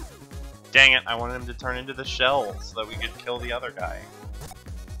 Dang it, I wanted him to turn into the shell so that we could kill the other guy.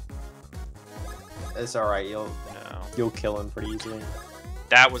 It's alright, No. you'll kill him pretty easily.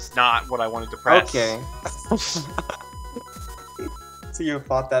 That was not what I wanted to press. Okay. So you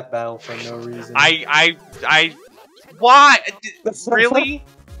fought that battle for no reason. Why? Really?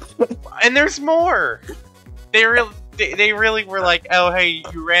 And there's more! They really were like, oh hey,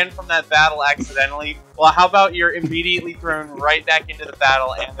 you ran from that battle accidentally. Well, how about you're immediately thrown right back into the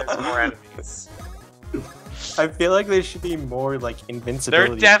battle and there's more enemies? I feel like there should be more like invincibility.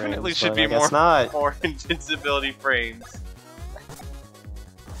 There definitely frames, should but be I guess not. more invincibility frames.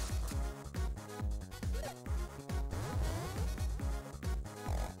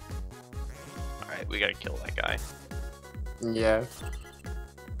 Alright, we gotta kill that guy. Yeah.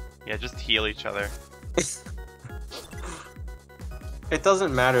 Yeah, just heal each other. It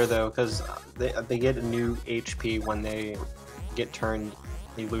doesn't matter though, because they get a new HP when they get turned.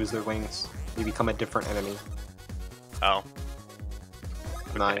 They lose their wings. They become a different enemy. Oh.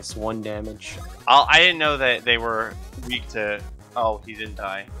 Nice, 1 damage. I didn't know that they were weak to... Oh, he didn't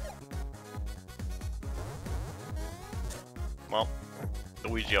die. Well,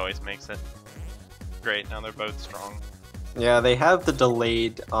 Luigi always makes it. Great, now they're both strong. Yeah, they have the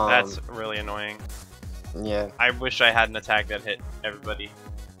delayed. That's really annoying. Yeah. I wish I had an attack that hit everybody.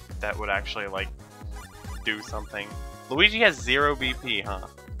 That would actually, like, do something. Luigi has 0 BP, huh?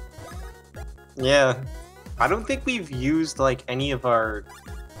 Yeah. I don't think we've used like any of our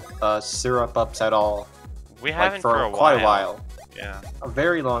syrup ups at all. We haven't for for quite a while. Yeah. A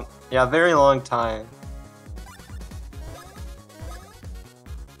very long time.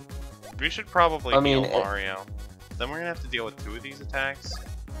 We should probably I mean, heal Mario. Then we're gonna have to deal with 2 of these attacks.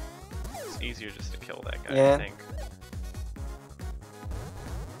 It's easier just to kill that guy, Yeah. I think.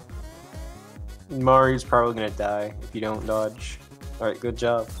 Mario's probably gonna die if you don't dodge. Alright, good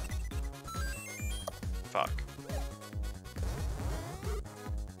job. Fuck.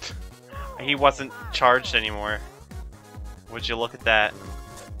 He wasn't charged anymore. Would you look at that?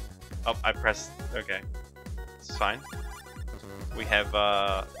 Oh, I pressed... Okay. It's fine. We have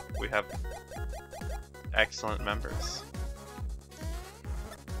excellent members.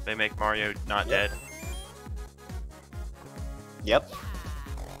 They make Mario not dead. Yep.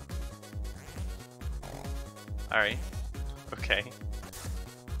 Alright. Okay.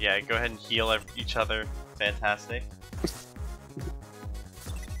 Yeah, go ahead and heal each other. Fantastic.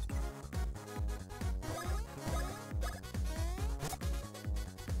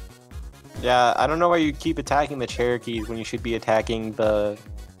 Yeah, I don't know why you keep attacking the Cherokees when you should be attacking the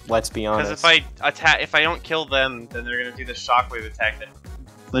Let's Be Honest. Because if I don't kill them, then they're gonna do the shockwave attack that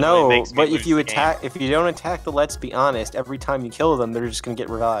no, makes me but lose if you the attack, game. if you don't attack the Let's Be Honest, every time you kill them, they're just gonna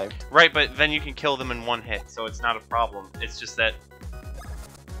get revived. Right, but then you can kill them in one hit, so it's not a problem. It's just that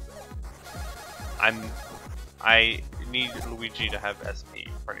I need Luigi to have SP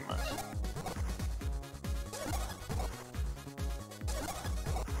pretty much.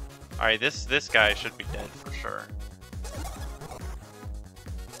 Alright, this guy should be dead for sure.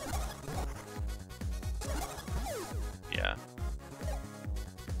 Yeah.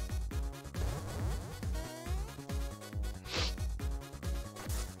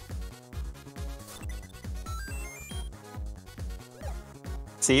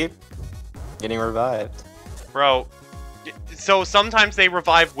 See? Getting revived. Bro, so sometimes they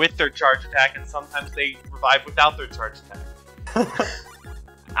revive with their charge attack, and sometimes they revive without their charge attack.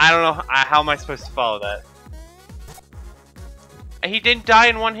 I don't know, how am I supposed to follow that? He didn't die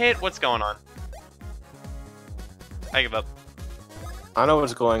in one hit? What's going on? I give up. I know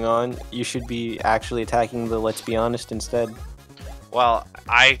what's going on. You should be actually attacking the Let's Be Honest instead. Well,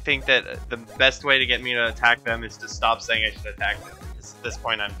 I think that the best way to get me to attack them is to stop saying I should attack them. Because at this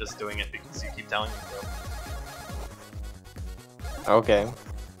point I'm just doing it because you keep telling me to. Okay.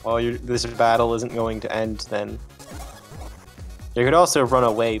 Well, this battle isn't going to end then. You could also run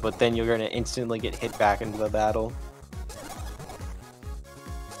away, but then you're going to instantly get hit back into the battle.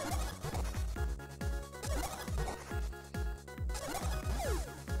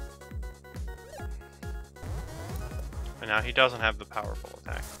 And now he doesn't have the powerful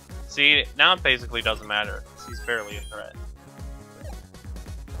attack. See, now it basically doesn't matter, because he's barely a threat.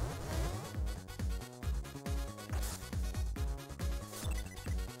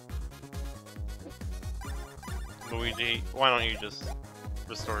 Luigi, why don't you just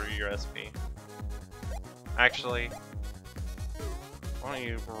restore your SP? Actually, why don't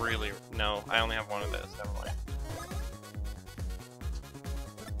you really... No, I only have one of those, never mind.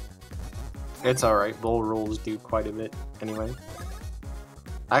 It's alright, bull rolls do quite a bit anyway.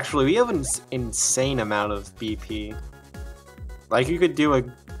 Actually, we have an insane amount of BP. Like, you could do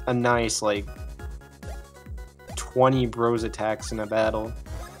a nice, like, 20 bros attacks in a battle.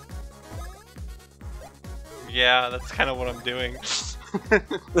 Yeah, that's kind of what I'm doing.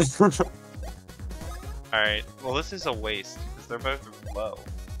 Alright, well this is a waste, because they're both low.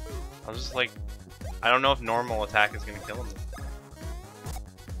 I'm just like, I don't know if normal attack is going to kill him.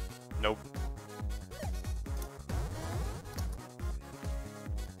 Nope.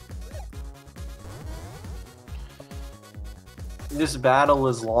 This battle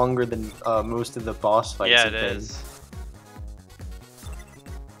is longer than most of the boss fights Yeah, have it been. is.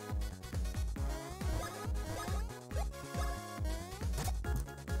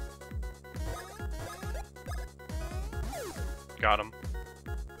 Got him.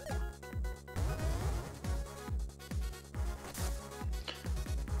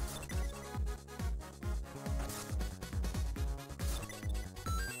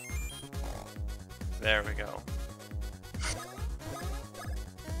 There we go.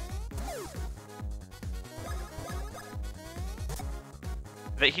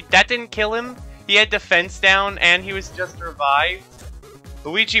 That didn't kill him. He had defense down and he was just revived.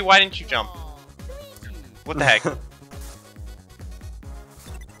 Luigi, why didn't you jump? What the heck?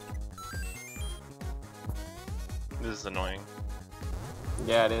 This is annoying.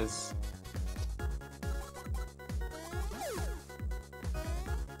 Yeah, it is.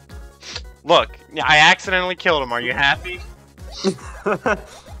 Look, I accidentally killed him. Are you happy?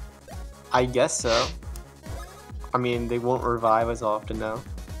 I guess so. I mean, they won't revive as often now.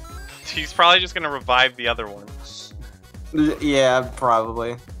 He's probably just gonna revive the other one. Yeah,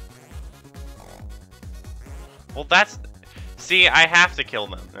 probably. Well, that's... See, I have to kill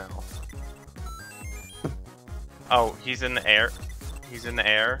them now. Oh, he's in the air. He's in the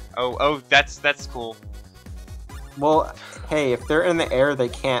air. Oh, that's cool. Well, hey, if they're in the air, they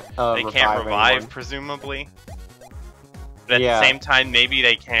can't They can't revive, anyone. presumably. But at Yeah. the same time, maybe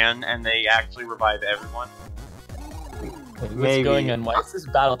they can, and they actually revive everyone. What's Maybe. going on? Why is this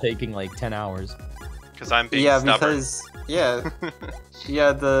battle taking like 10 hours? Because I'm being Yeah, stubborn. because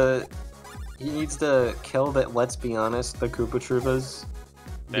he needs to kill that. Let's be honest, the Koopa Troopas.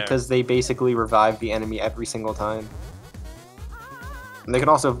 There. because they basically revive the enemy every single time. And they can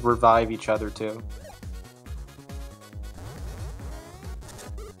also revive each other too.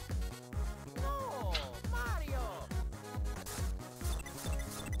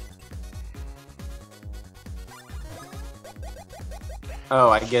 Oh,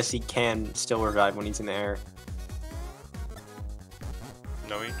 I guess he can still revive when he's in the air.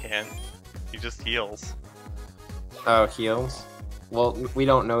 No, he can't. He just heals. Oh, heals? Well, we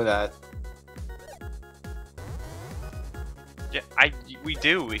don't know that. Yeah, we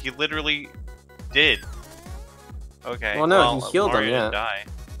do. He literally did. Okay. Well, no, he healed Mario him, yeah. didn't die.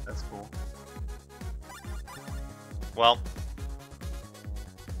 That's cool. Well.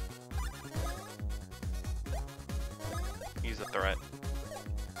 He's a threat.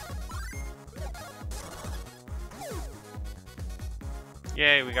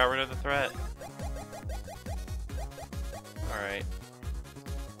 Yay, we got rid of the threat. Alright.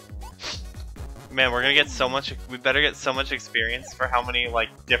 Man, we're gonna get so much. We better get so much experience for how many, like,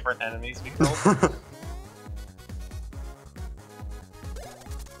 different enemies we killed.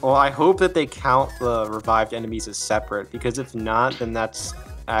 Well, I hope that they count the revived enemies as separate, because if not, then that's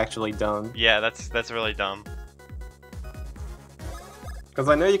actually dumb. Yeah, that's really dumb. Because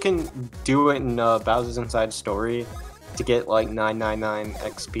I know you can do it in Bowser's Inside Story to get like 999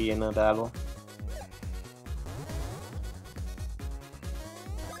 XP in a battle.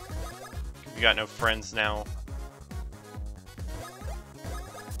 You got no friends now.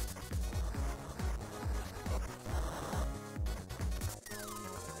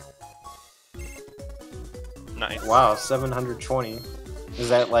 Nice. Wow, 720. Is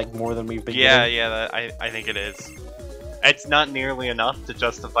that like more than we've been Yeah, getting? yeah, I think it is. It's not nearly enough to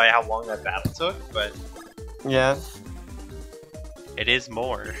justify how long that battle took, but Yeah. it is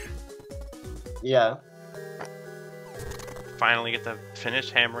more. Yeah. Finally get to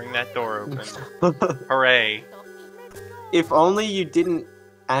finish hammering that door open. Hooray. If only you didn't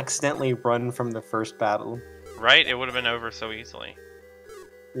accidentally run from the first battle. Right? It would have been over so easily.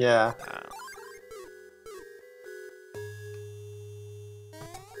 Yeah.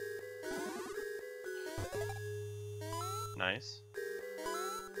 Nice.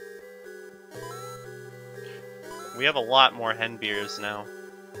 We have a lot more hen beers now.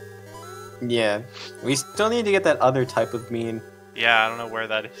 Yeah. We still need to get that other type of meme. Yeah, I don't know where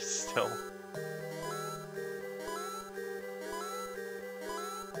that is still.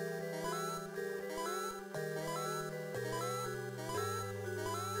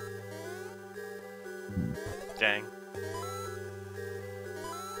 Dang.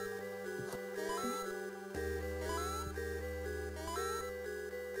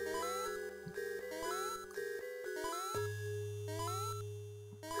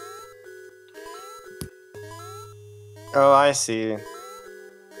 Oh, I see.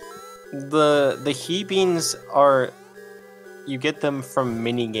 The he beans are, you get them from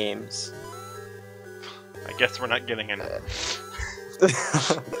mini games. I guess we're not getting any.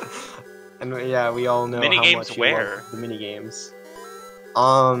 And yeah, we all know Mini how games much you where? love the mini games.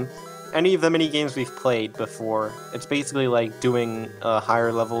 Any of the mini games we've played before. It's basically like doing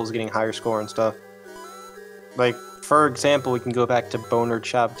higher levels, getting higher score and stuff. Like, for example, we can go back to Boner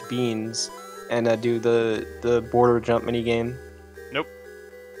Chopped Beans and do the border jump mini game. Nope.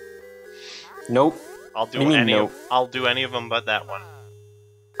 Nope. I'll do What do you mean, any. nope? I'll do any of them but that one.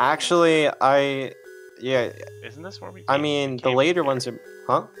 Actually, yeah. Isn't this where we? I came- mean, we the came later here? ones are,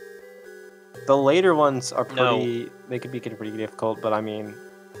 huh? The later ones are No. pretty. They could be pretty difficult, but I mean,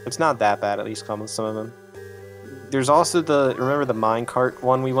 it's not that bad. At least come with some of them. There's also remember the minecart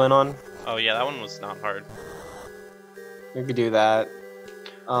one we went on? Oh yeah, that one was not hard. We could do that.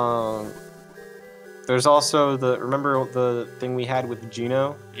 There's also remember the thing we had with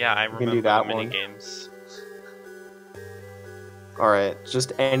Gino? Yeah, I can remember do that the mini one. games. Alright,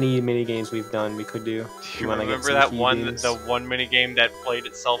 just any mini games we've done we could do. Do you wanna get remember some that key one, beans? the one mini game that played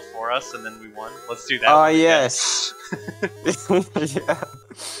itself for us and then we won? Let's do that. Oh one again. yes. Yeah.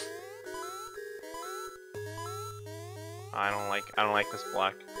 I don't like this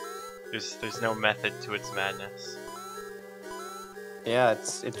block. There's no method to its madness. Yeah,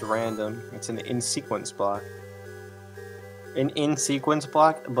 it's random. It's an in-sequence block. An in-sequence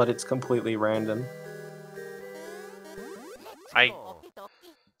block, but it's completely random.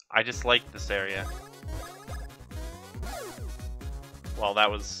 I just like this area. Well, that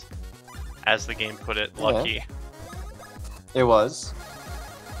was, as the game put it, lucky. It was.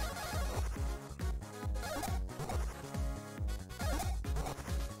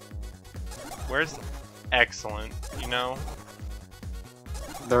 Where's excellent, you know?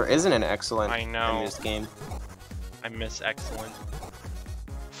 There isn't an excellent I know. in this game. I miss excellent.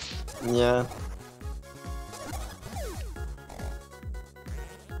 Yeah.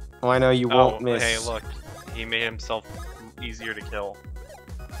 Well, I know you won't miss. Hey, look. He made himself easier to kill.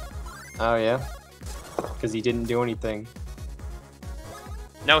 Oh, yeah? Because he didn't do anything.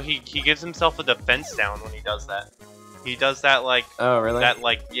 No, he gives himself a defense down when he does that. He does that like Oh, really? that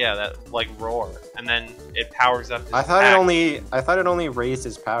roar, and then it powers up his I thought attack. it only raised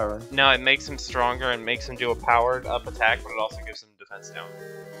his power. No, it makes him stronger and makes him do a powered up attack, but it also gives him defense down.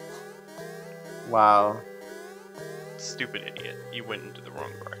 Wow. Stupid idiot. You went into the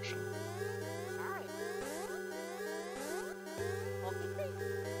wrong direction.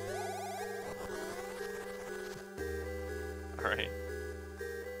 Alright.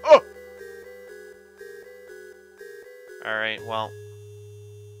 Oh! Alright, well.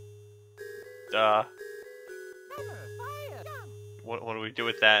 Duh. What do we do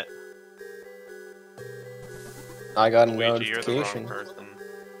with that? I got a Luigi, you're the wrong notification. person.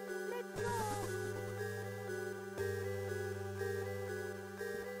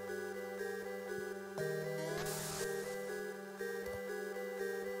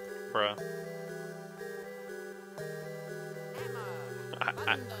 Bruh.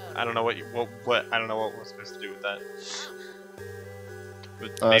 I don't know what I don't know what we're supposed to do with that.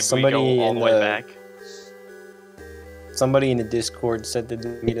 But maybe somebody we go all in the way the- back. Somebody in the Discord said that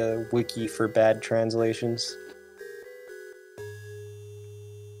they need a wiki for bad translations.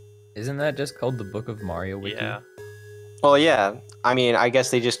 Isn't that just called the Book of Mario Wiki? Yeah. Well, yeah. I mean, I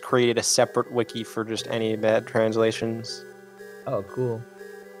guess they just created a separate wiki for just any bad translations. Oh, cool.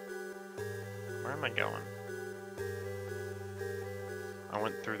 Where am I going? I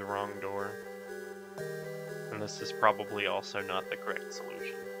went through the wrong door. And this is probably also not the correct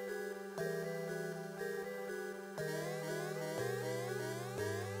solution.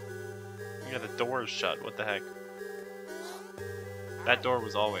 Yeah, the door is shut. What the heck? That door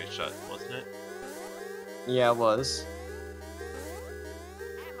was always shut, wasn't it? Yeah, it was.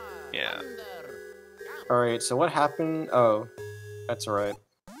 Yeah. Alright, so what happened? Oh, that's alright.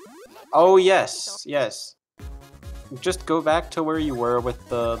 Oh, yes, yes. Just go back to where you were with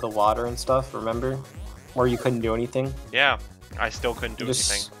the water and stuff, remember? Where you couldn't do anything. Yeah, I still couldn't do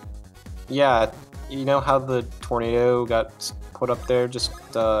anything. Yeah, you know how the tornado got put up there? Just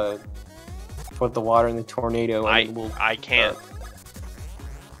put the water in the tornado and I can't.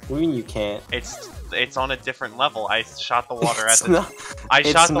 What do you mean you can't? It's on a different level. I shot the water at It's the not- I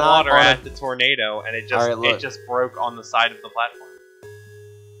it's shot the not water on a- at the tornado, and it Alright, just broke on the side of the platform.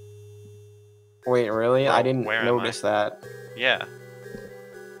 Wait, really? Bro, I didn't where am notice that. Yeah.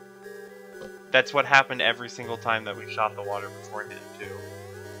 That's what happened every single time that we shot the water before it hit too.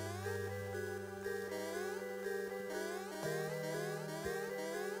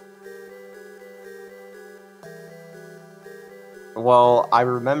 Well, I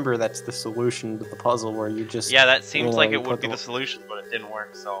remember that's the solution to the puzzle where you just... Yeah, that seems like you it would put be the solution, but it didn't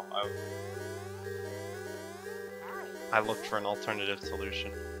work, so I looked for an alternative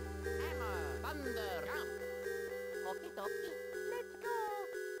solution.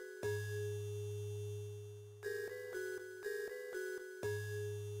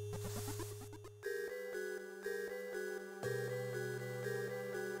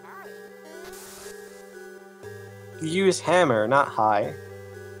 You use hammer, not high.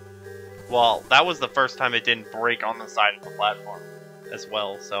 Well, that was the first time it didn't break on the side of the platform as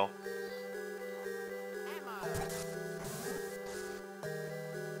well, so...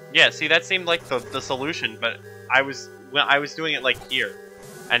 Yeah, see, that seemed like the solution, but I was doing it like here,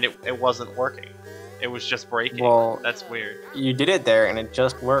 and it wasn't working. It was just breaking. Well, that's weird. You did it there and it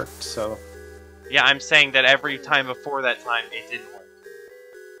just worked, so... Yeah, I'm saying that every time before that time, it didn't work.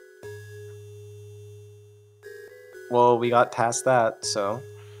 Well, we got past that, so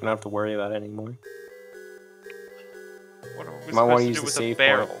we don't have to worry about it anymore. What are we You might wanna supposed to use do the with a save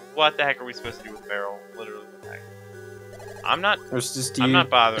barrel? point. What the heck are we supposed to do with a barrel? Literally, what the heck? I'm not I'm not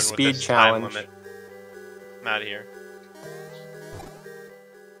bothering with speed this challenge. time limit. I'm out of here.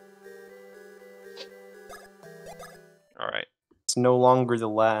 Alright. It's no longer the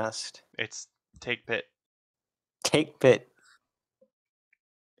last. It's take pit. Take pit.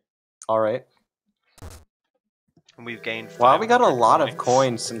 Alright. And we've gained Wow, we got a 500 lot of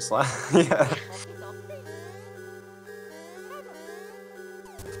coins since last. Yeah.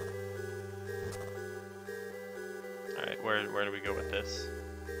 Alright, where do we go with this?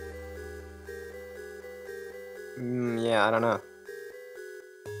 Yeah, I don't know.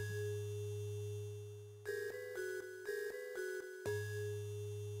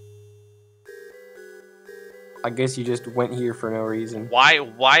 I guess you just went here for no reason.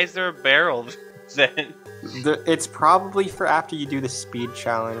 Why is there a barrel then? It's probably for after you do the speed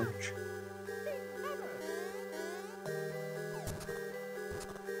challenge.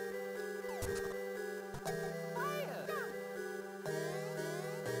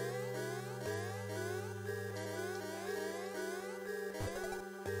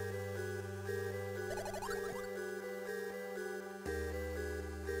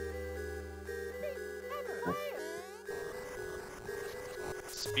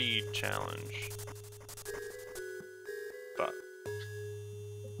 Speed challenge. But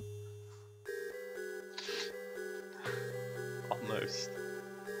almost.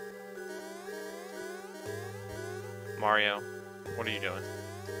 Mario, what are you doing?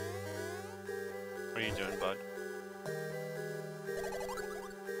 What are you doing, bud?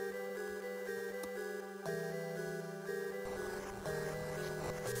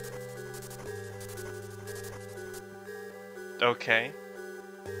 Okay.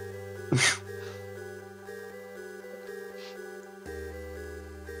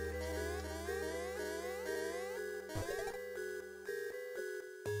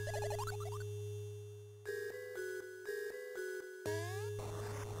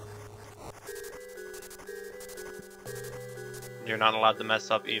 You're not allowed to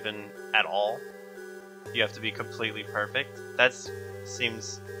mess up even at all. You have to be completely perfect. That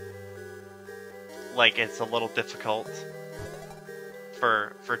seems like it's a little difficult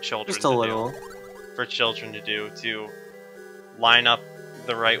for children Just a little. For children to line up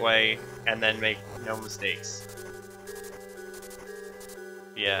the right way and then make no mistakes.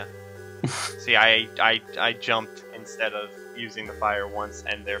 Yeah. See, I jumped instead of using the fire once,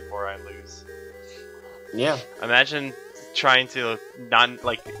 and therefore I lose. Yeah. Imagine trying to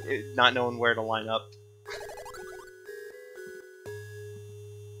not knowing where to line up.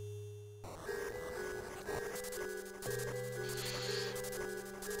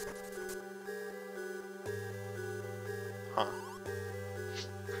 Huh.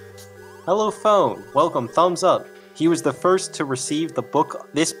 Hello, phone. Welcome. Thumbs up. He was the first to receive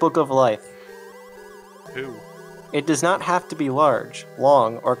this book of life. Who? It does not have to be large,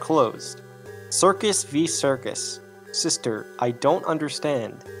 long, or closed. Circus v. Circus. Sister, I don't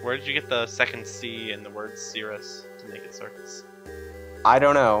understand. Where did you get the second C in the word cirrus to make it circus? I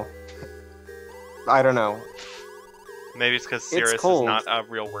don't know. I don't know. Maybe it's because cirrus is cold. not a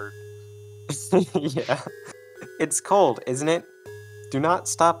real word. Yeah. It's cold, isn't it? Do not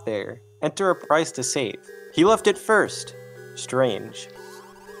stop there. Enter a price to save. He left it first. Strange.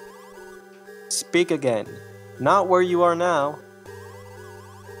 Speak again. Not where you are now.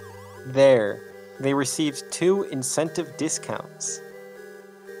 There. They received 2 incentive discounts.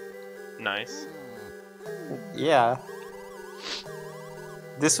 Nice. Yeah.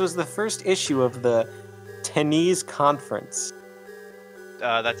 This was the first issue of the Tennis Conference.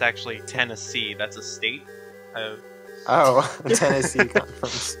 That's actually Tennessee. That's a state. Oh, Tennessee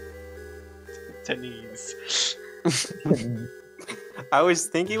Conference. Tennis. I was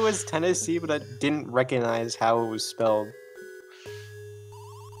thinking it was Tennessee, but I didn't recognize how it was spelled.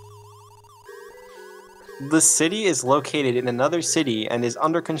 The city is located in another city and is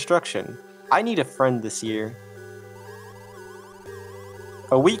under construction. I need a friend this year.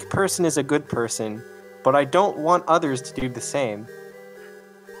 A weak person is a good person, but I don't want others to do the same.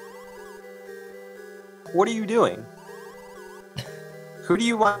 What are you doing? Who do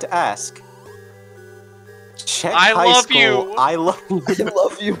you want to ask? Check I high love school. you. I love you. I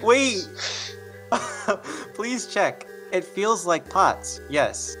love you. Wait. Please check. It feels like pots.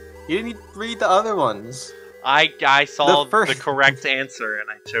 Yes. You didn't read the other ones. I saw The first- the correct answer and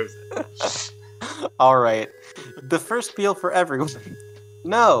I chose it. Alright. The first meal for everyone.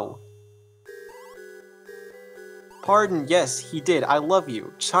 No. Pardon, yes, he did. I love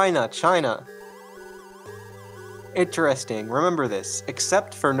you. China, China. Interesting. Remember this.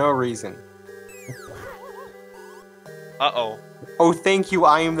 Except for no reason. Uh-oh. Oh, thank you.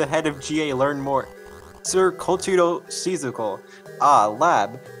 I am the head of GA. Learn more. Sir Kochiro Shizuko. Ah,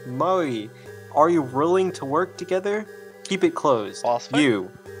 lab. Maui. Are you willing to work together? Keep it closed. Boss fight?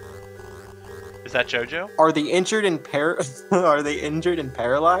 You. Is that JoJo? Are they injured and Are they injured and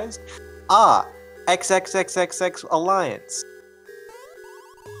paralyzed? Ah, XXXXX Alliance.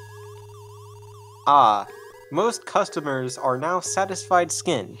 Ah, most customers are now satisfied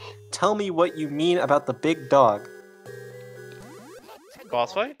skin. Tell me what you mean about the big dog.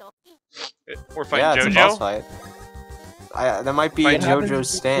 Boss fight? We're fighting Yeah, JoJo? it's a boss fight. That might be Fight JoJo's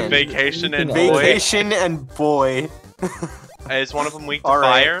stand. Vacation and boy. Vacation and boy. Is one of them weak to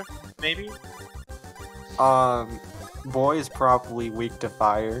Alright. fire? Maybe? Boy is probably weak to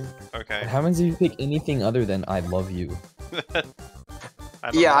fire. Okay. What happens if you pick anything other than I love you?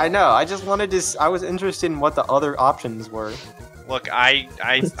 I don't Yeah, know. I know. I just wanted to. I was interested in what the other options were. Look, I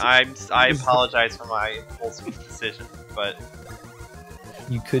apologize for my impulsive decision, but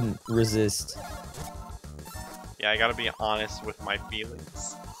You couldn't resist. yeah, I gotta be honest with my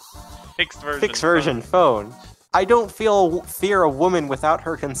feelings. Fixed version. Fixed version phone. I don't fear a woman without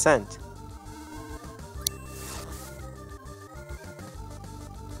her consent.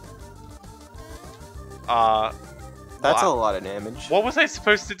 That's a lot of damage. What was I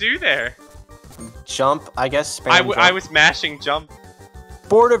supposed to do there? Jump, I guess. Spam jump. I was mashing jump.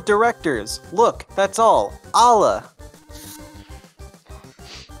 Board of directors. Look, that's all. Allah.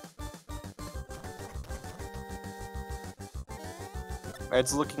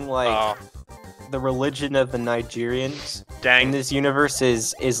 It's looking like the religion of the Nigerians Dang. in this universe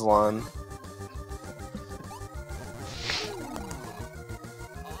is Islam.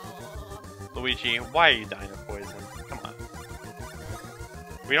 Luigi, why are you dying of poison? Come on.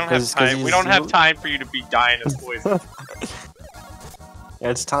 We don't have 'Cause time. We don't have time for you to be dying of poison.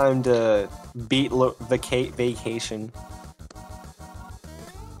 It's time to beat vacation.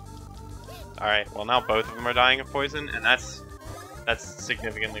 All right. Well, now both of them are dying of poison, and that's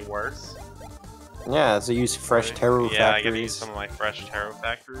significantly worse. Yeah, so use fresh taro Yeah, I gotta use factories. some of my fresh taro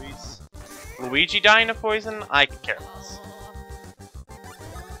factories. Luigi dying of poison? I could care less.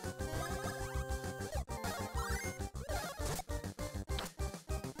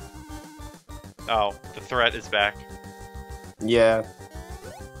 Oh, the threat is back. Yeah.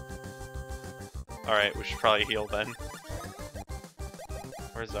 Alright, we should probably heal then.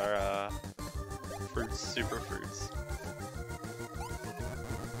 Where's our, fruits, super fruits?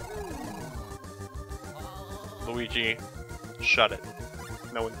 Luigi, shut it.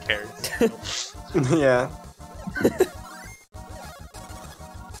 No one cares. Yeah.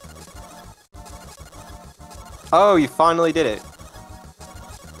 Oh, you finally did it.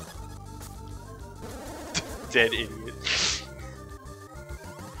 Dead idiot.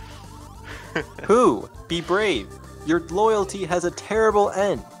 Who? Be brave. Your loyalty has a terrible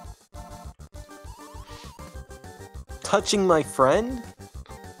end. Touching my friend?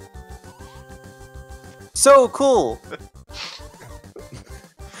 So cool!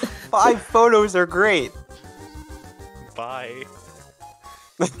 5 photos are great. Bye.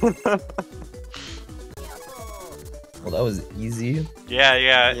 Well, that was easy. Yeah.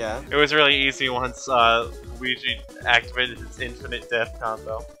 Yeah. It was really easy once Luigi activated his infinite death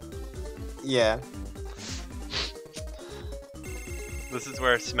combo. Yeah. This is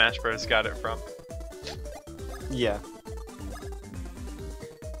where Smash Bros. Got it from. Yeah.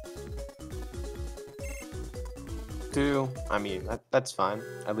 I mean, that's fine.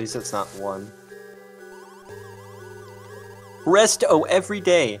 At least it's not 1. Rest every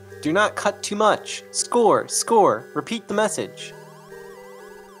day. Do not cut too much. Score, score. Repeat the message.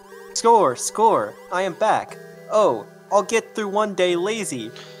 Score, score. I am back. Oh, I'll get through one day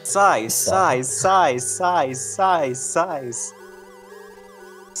lazy. Size, size, size, size, size, size.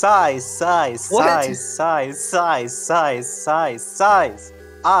 Size, size, What? size, size, size, size, size, size.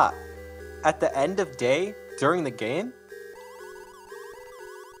 Ah, at the end of day, during the game?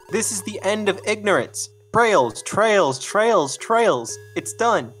 This is the end of ignorance. Trails, trails, trails, trails. It's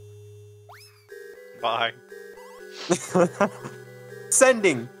done. Bye.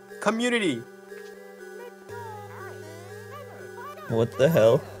 Sending. Community. What the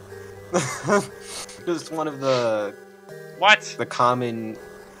hell? Just one of the What? common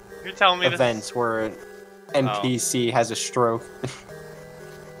You're telling me events where an NPC has a stroke.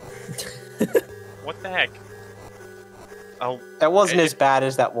 What the heck? Oh. That wasn't as bad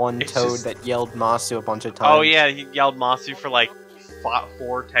as that one it's toad just- that yelled Masu a bunch of times. Oh yeah, he yelled Masu for like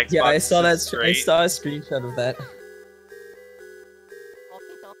 4 text Yeah, I boxes saw that. I straight. saw a screenshot of that.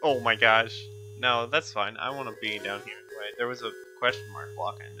 Oh my gosh. No, that's fine. I want to be down here anyway. There was a question mark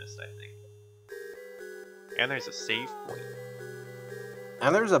block I missed, I think. And there's a save point.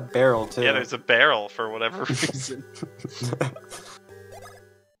 And there's a barrel too. Yeah, there's a barrel for whatever reason.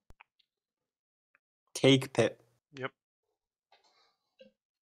 Take pit. Yep.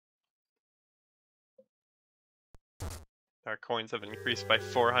 Our coins have increased by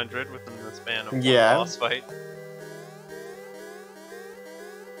 400 within the span of one boss fight.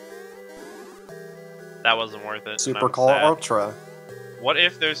 That wasn't worth it. and Super I'm Call sad. Ultra. What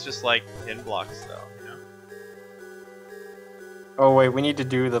if there's just like hidden blocks though? You know? Oh wait, we need to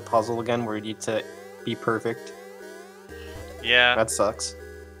do the puzzle again where we need to be perfect. Yeah. That sucks.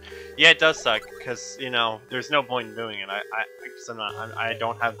 Yeah, it does suck because you know there's no point in doing it. I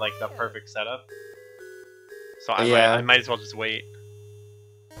don't have like the perfect setup, so I might as well just wait.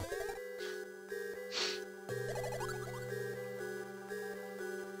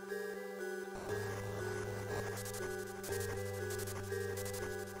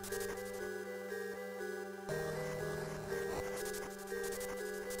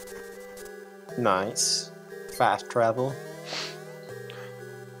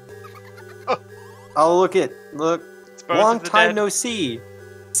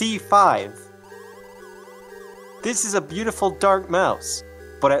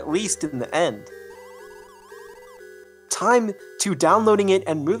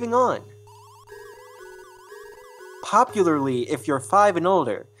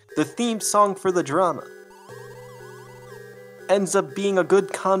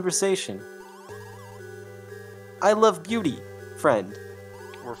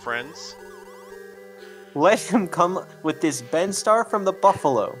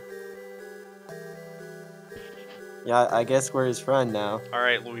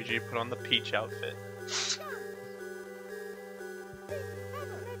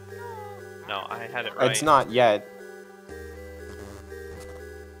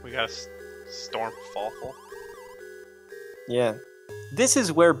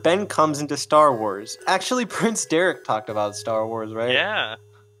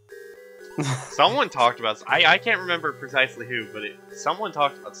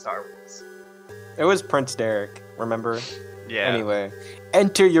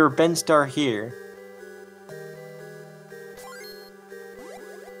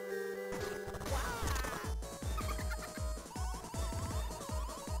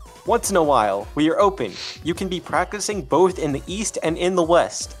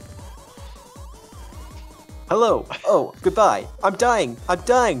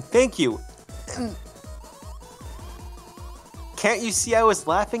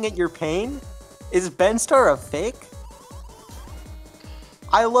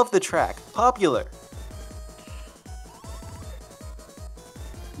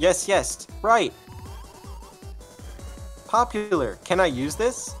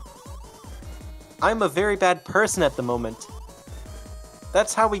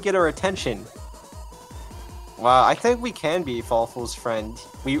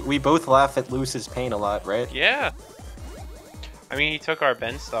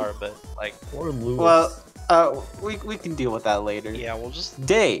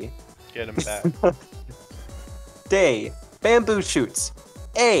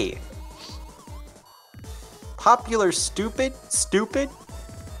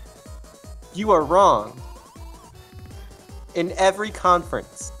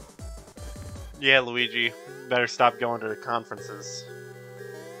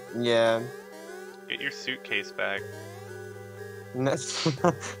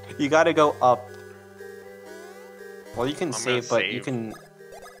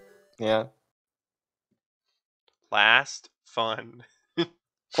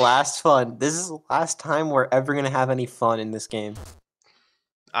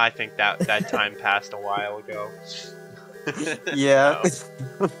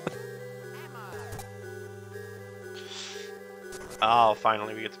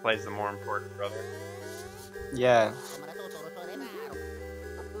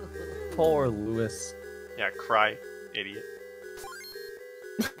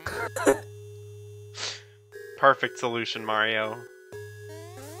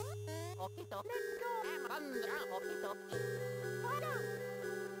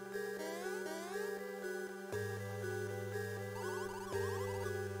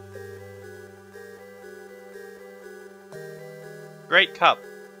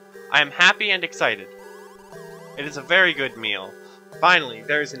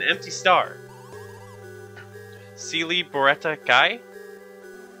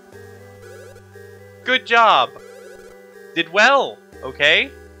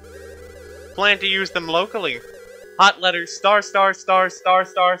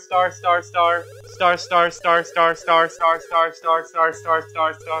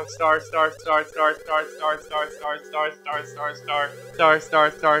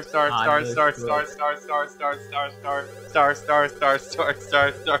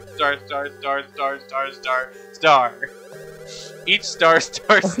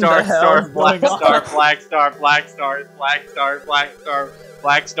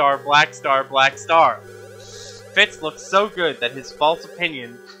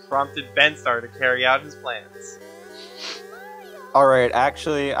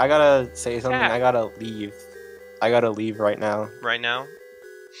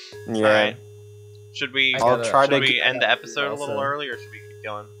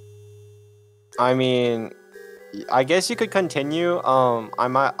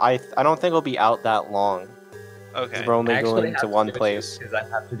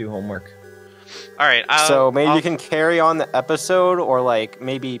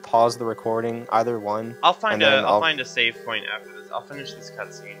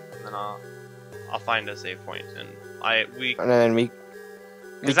 I'll find a save point, and And then we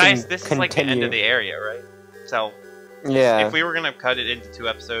because can this is like the end continue. of the area, right? So Yeah. if we were gonna cut it into 2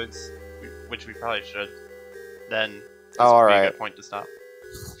 episodes, which we probably should, then this Oh, would be a alright. good point to stop.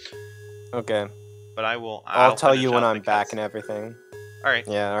 Okay. But I'll Tell finish you when out I'm the back cutscene. and everything. All right.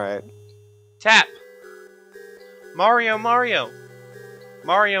 Yeah. All right. Tap. Mario. Mario.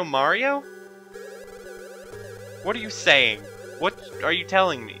 What are you saying? What are you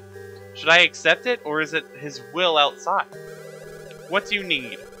telling me? Should I accept it, or is it his will outside? What do you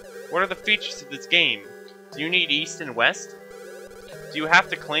need? What are the features of this game? Do you need East and West? Do you have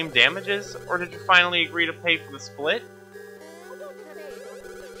to claim damages, or did you finally agree to pay for the split?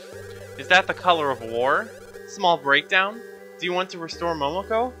 Is that the color of war? Small breakdown? Do you want to restore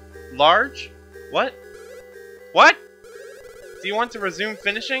Momoko? Large? What? What? Do you want to resume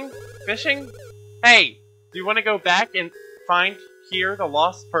fishing? Hey! Do you want to go back and find here the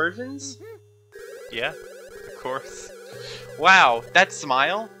lost Persians? Yeah, of course. Wow, that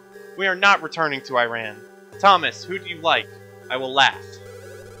smile? We are not returning to Iran. Thomas, who do you like? I will laugh.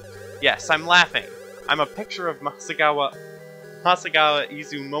 Yes, I'm laughing. I'm a picture of Masagawa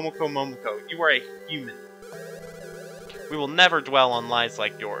Izu Momoko. You are a human. We will never dwell on lies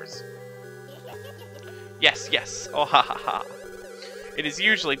like yours. Yes. Oh ha ha ha. It is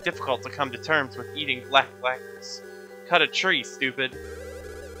usually difficult to come to terms with eating blackberries. Cut a tree, stupid.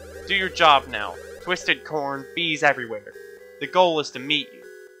 Do your job now. Twisted corn, bees everywhere. The goal is to meet you.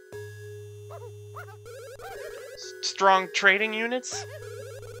 Strong trading units?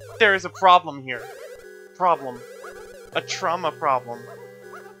 There is a problem here. A trauma problem.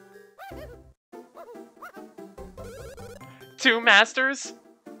 2 masters?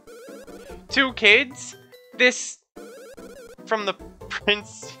 2 kids? This... from the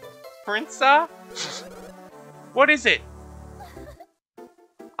Prince? What is it?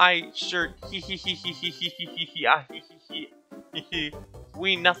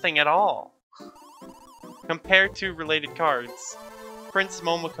 We nothing at all. Compared to related cards, Prince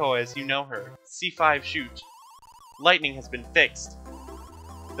Momoko as you know her, C5 shoot. Lightning has been fixed.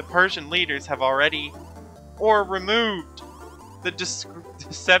 The Persian leaders have already, or removed, the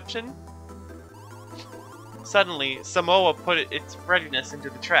deception. Suddenly, Samoa put its readiness into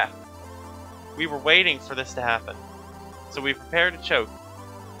the trap. We were waiting for this to happen, so we prepared a choke,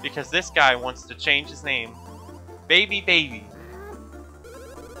 because this guy wants to change his name. Baby.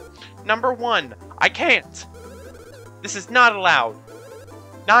 Number 1, I can't! This is not allowed!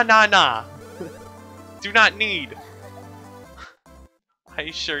 Nah. Do not need! I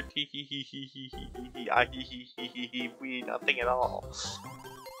sure we nothing at all.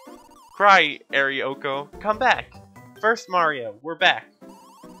 Cry, Arioko. Come back! First, Mario, we're back.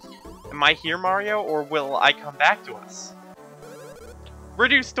 Am I here, Mario, or will I come back to us?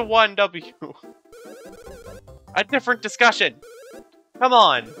 Reduced to 1 W. A different discussion. Come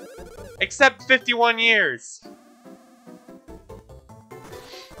on. Accept 51 years.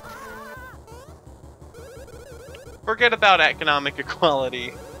 Forget about economic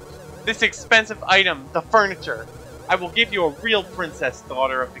equality. This expensive item, the furniture, I will give you a real princess,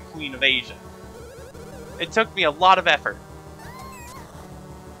 daughter of the Queen of Asia. It took me a lot of effort.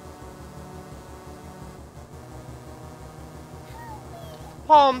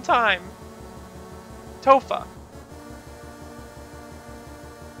 Palm time. Tofa.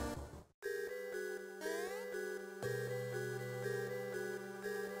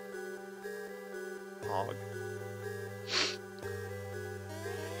 Hog.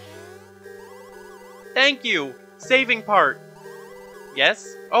 Thank you! Saving part! Yes?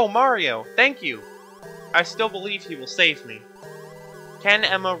 Oh, Mario, thank you! I still believe he will save me. Ken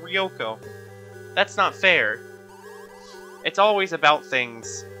Emma Ryoko. That's not fair. It's always about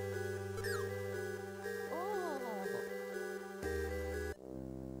things.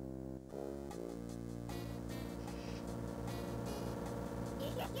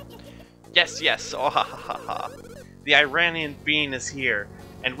 Yes, oh ha ha ha ha. The Iranian bean is here,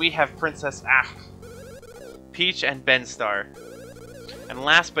 and we have Princess Peach and Benstar. And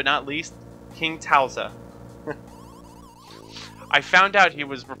last but not least, King Tauza. I found out he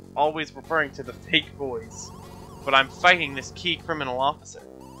was always referring to the fake boys, but I'm fighting this key criminal officer.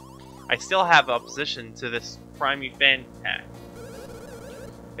 I still have opposition to this primey fan attack.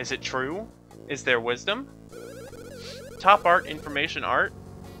 Is it true? Is there wisdom? Top art, information art?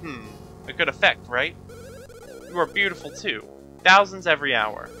 A good effect, right? You are beautiful too. Thousands every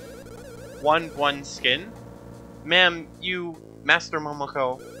hour. One skin? Ma'am, you, Master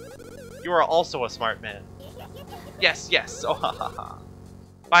Momoko, you are also a smart man. Yes, oh ha ha ha.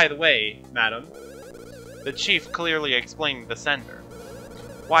 By the way, madam, the chief clearly explained the sender.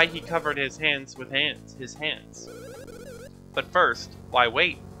 why he covered his hands with his hands. But first, why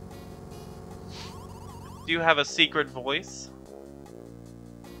wait? Do you have a secret voice?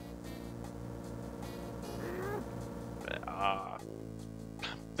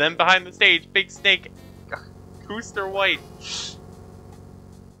 Then behind the stage, Big Snake, Booster White.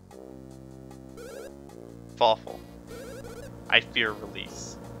 Fawful. I fear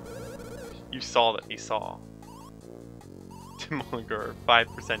release. You saw that he saw. Timolinger,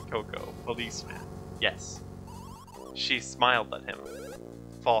 5% Cocoa, policeman. Yes. She smiled at him.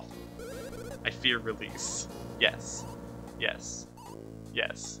 Fawful. I fear release. Yes. Yes.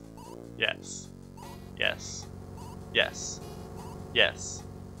 Yes. Yes. Yes. Yes. Yes.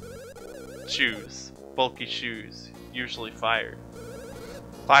 Shoes. Bulky shoes. Usually fired.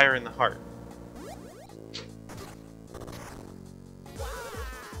 Fire in the heart.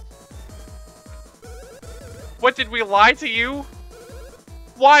 What, did we lie to you?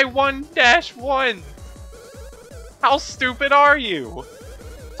 Why 1-1? How stupid are you?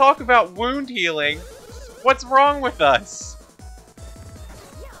 Talk about wound healing. What's wrong with us?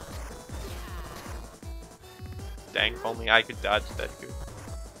 Dang, if only I could dodge that good.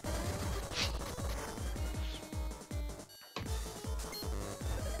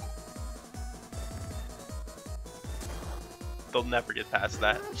 They'll never get past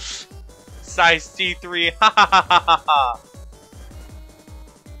that. Size T3, ha ha ha ha ha ha!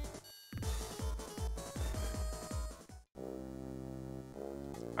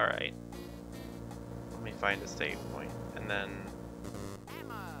 Alright. Let me find a save point, and then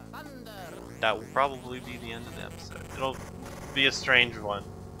that will probably be the end of the episode. It'll be a strange one.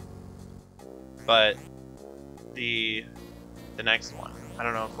 But the next one, I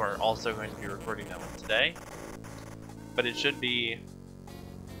don't know if we're also going to be recording that one today, but it should be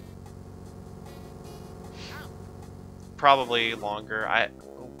probably longer.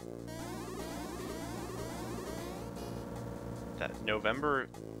 That November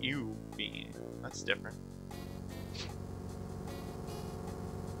you being, that's different.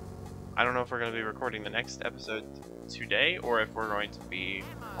 I don't know if we're going to be recording the next episode today or if we're going to be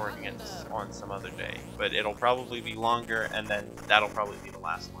recording it on some other day, but it'll probably be longer, and then that'll probably be the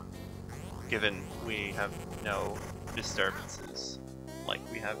last one, given we have no disturbances like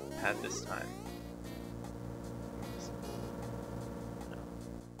we have had this time.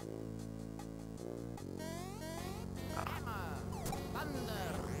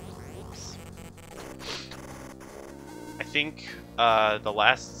 I think the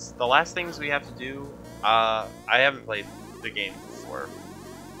last things we have to do. I haven't played the game before,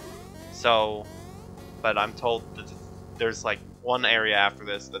 so, but I'm told that there's like one area after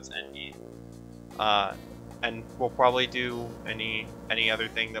this that's endgame, and we'll probably do any other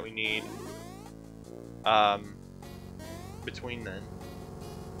thing that we need between then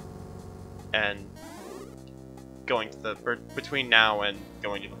and going to the between now and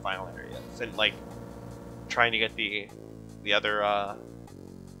going to the final area, and like trying to get the other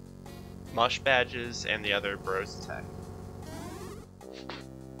mush badges and the other bros attack,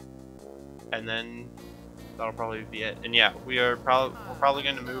 and then that'll probably be it. And yeah, we're probably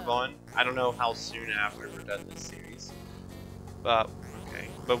going to move on. I don't know how soon after we're done this series, but okay.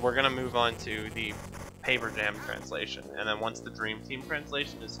 But we're going to move on to the Paper Jam translation, and then once the Dream Team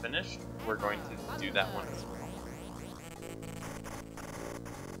translation is finished, we're going to do that one as well.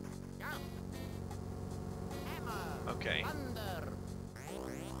 Okay.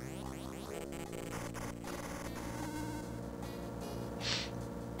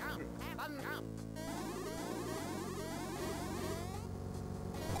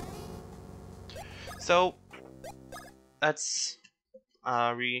 So that's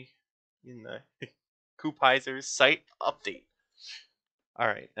in the Coopizer's site update. All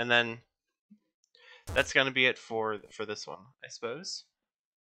right, and then that's gonna be it for this one, I suppose.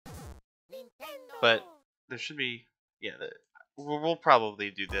 But there should be, yeah, we'll probably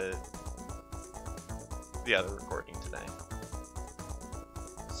do the other recording today.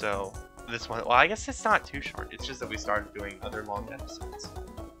 So this one, well, I guess it's not too short. It's just that we started doing other long episodes.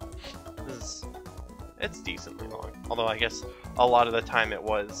 It's decently long, although I guess a lot of the time it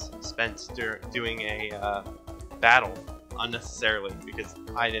was spent doing a battle unnecessarily because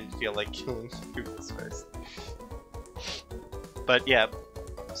I didn't feel like killing Lucas first. But yeah,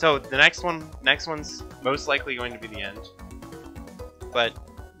 so the next one's most likely going to be the end, but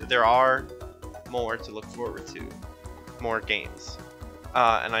there are more to look forward to, more games,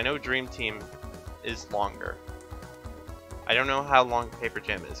 and I know Dream Team is longer. I don't know how long Paper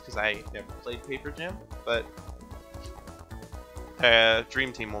Jam is because I never played Paper Jam, but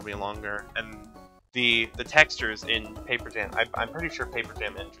Dream Team will be longer, and the textures in Paper Jam, I'm pretty sure Paper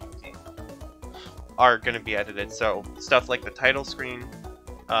Jam and Dream Team are going to be edited. So stuff like the title screen,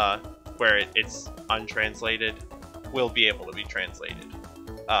 where it's untranslated, will be able to be translated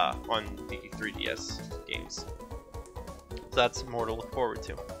on the 3DS games. So that's more to look forward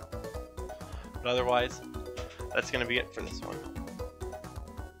to. But otherwise, that's going to be it for this one.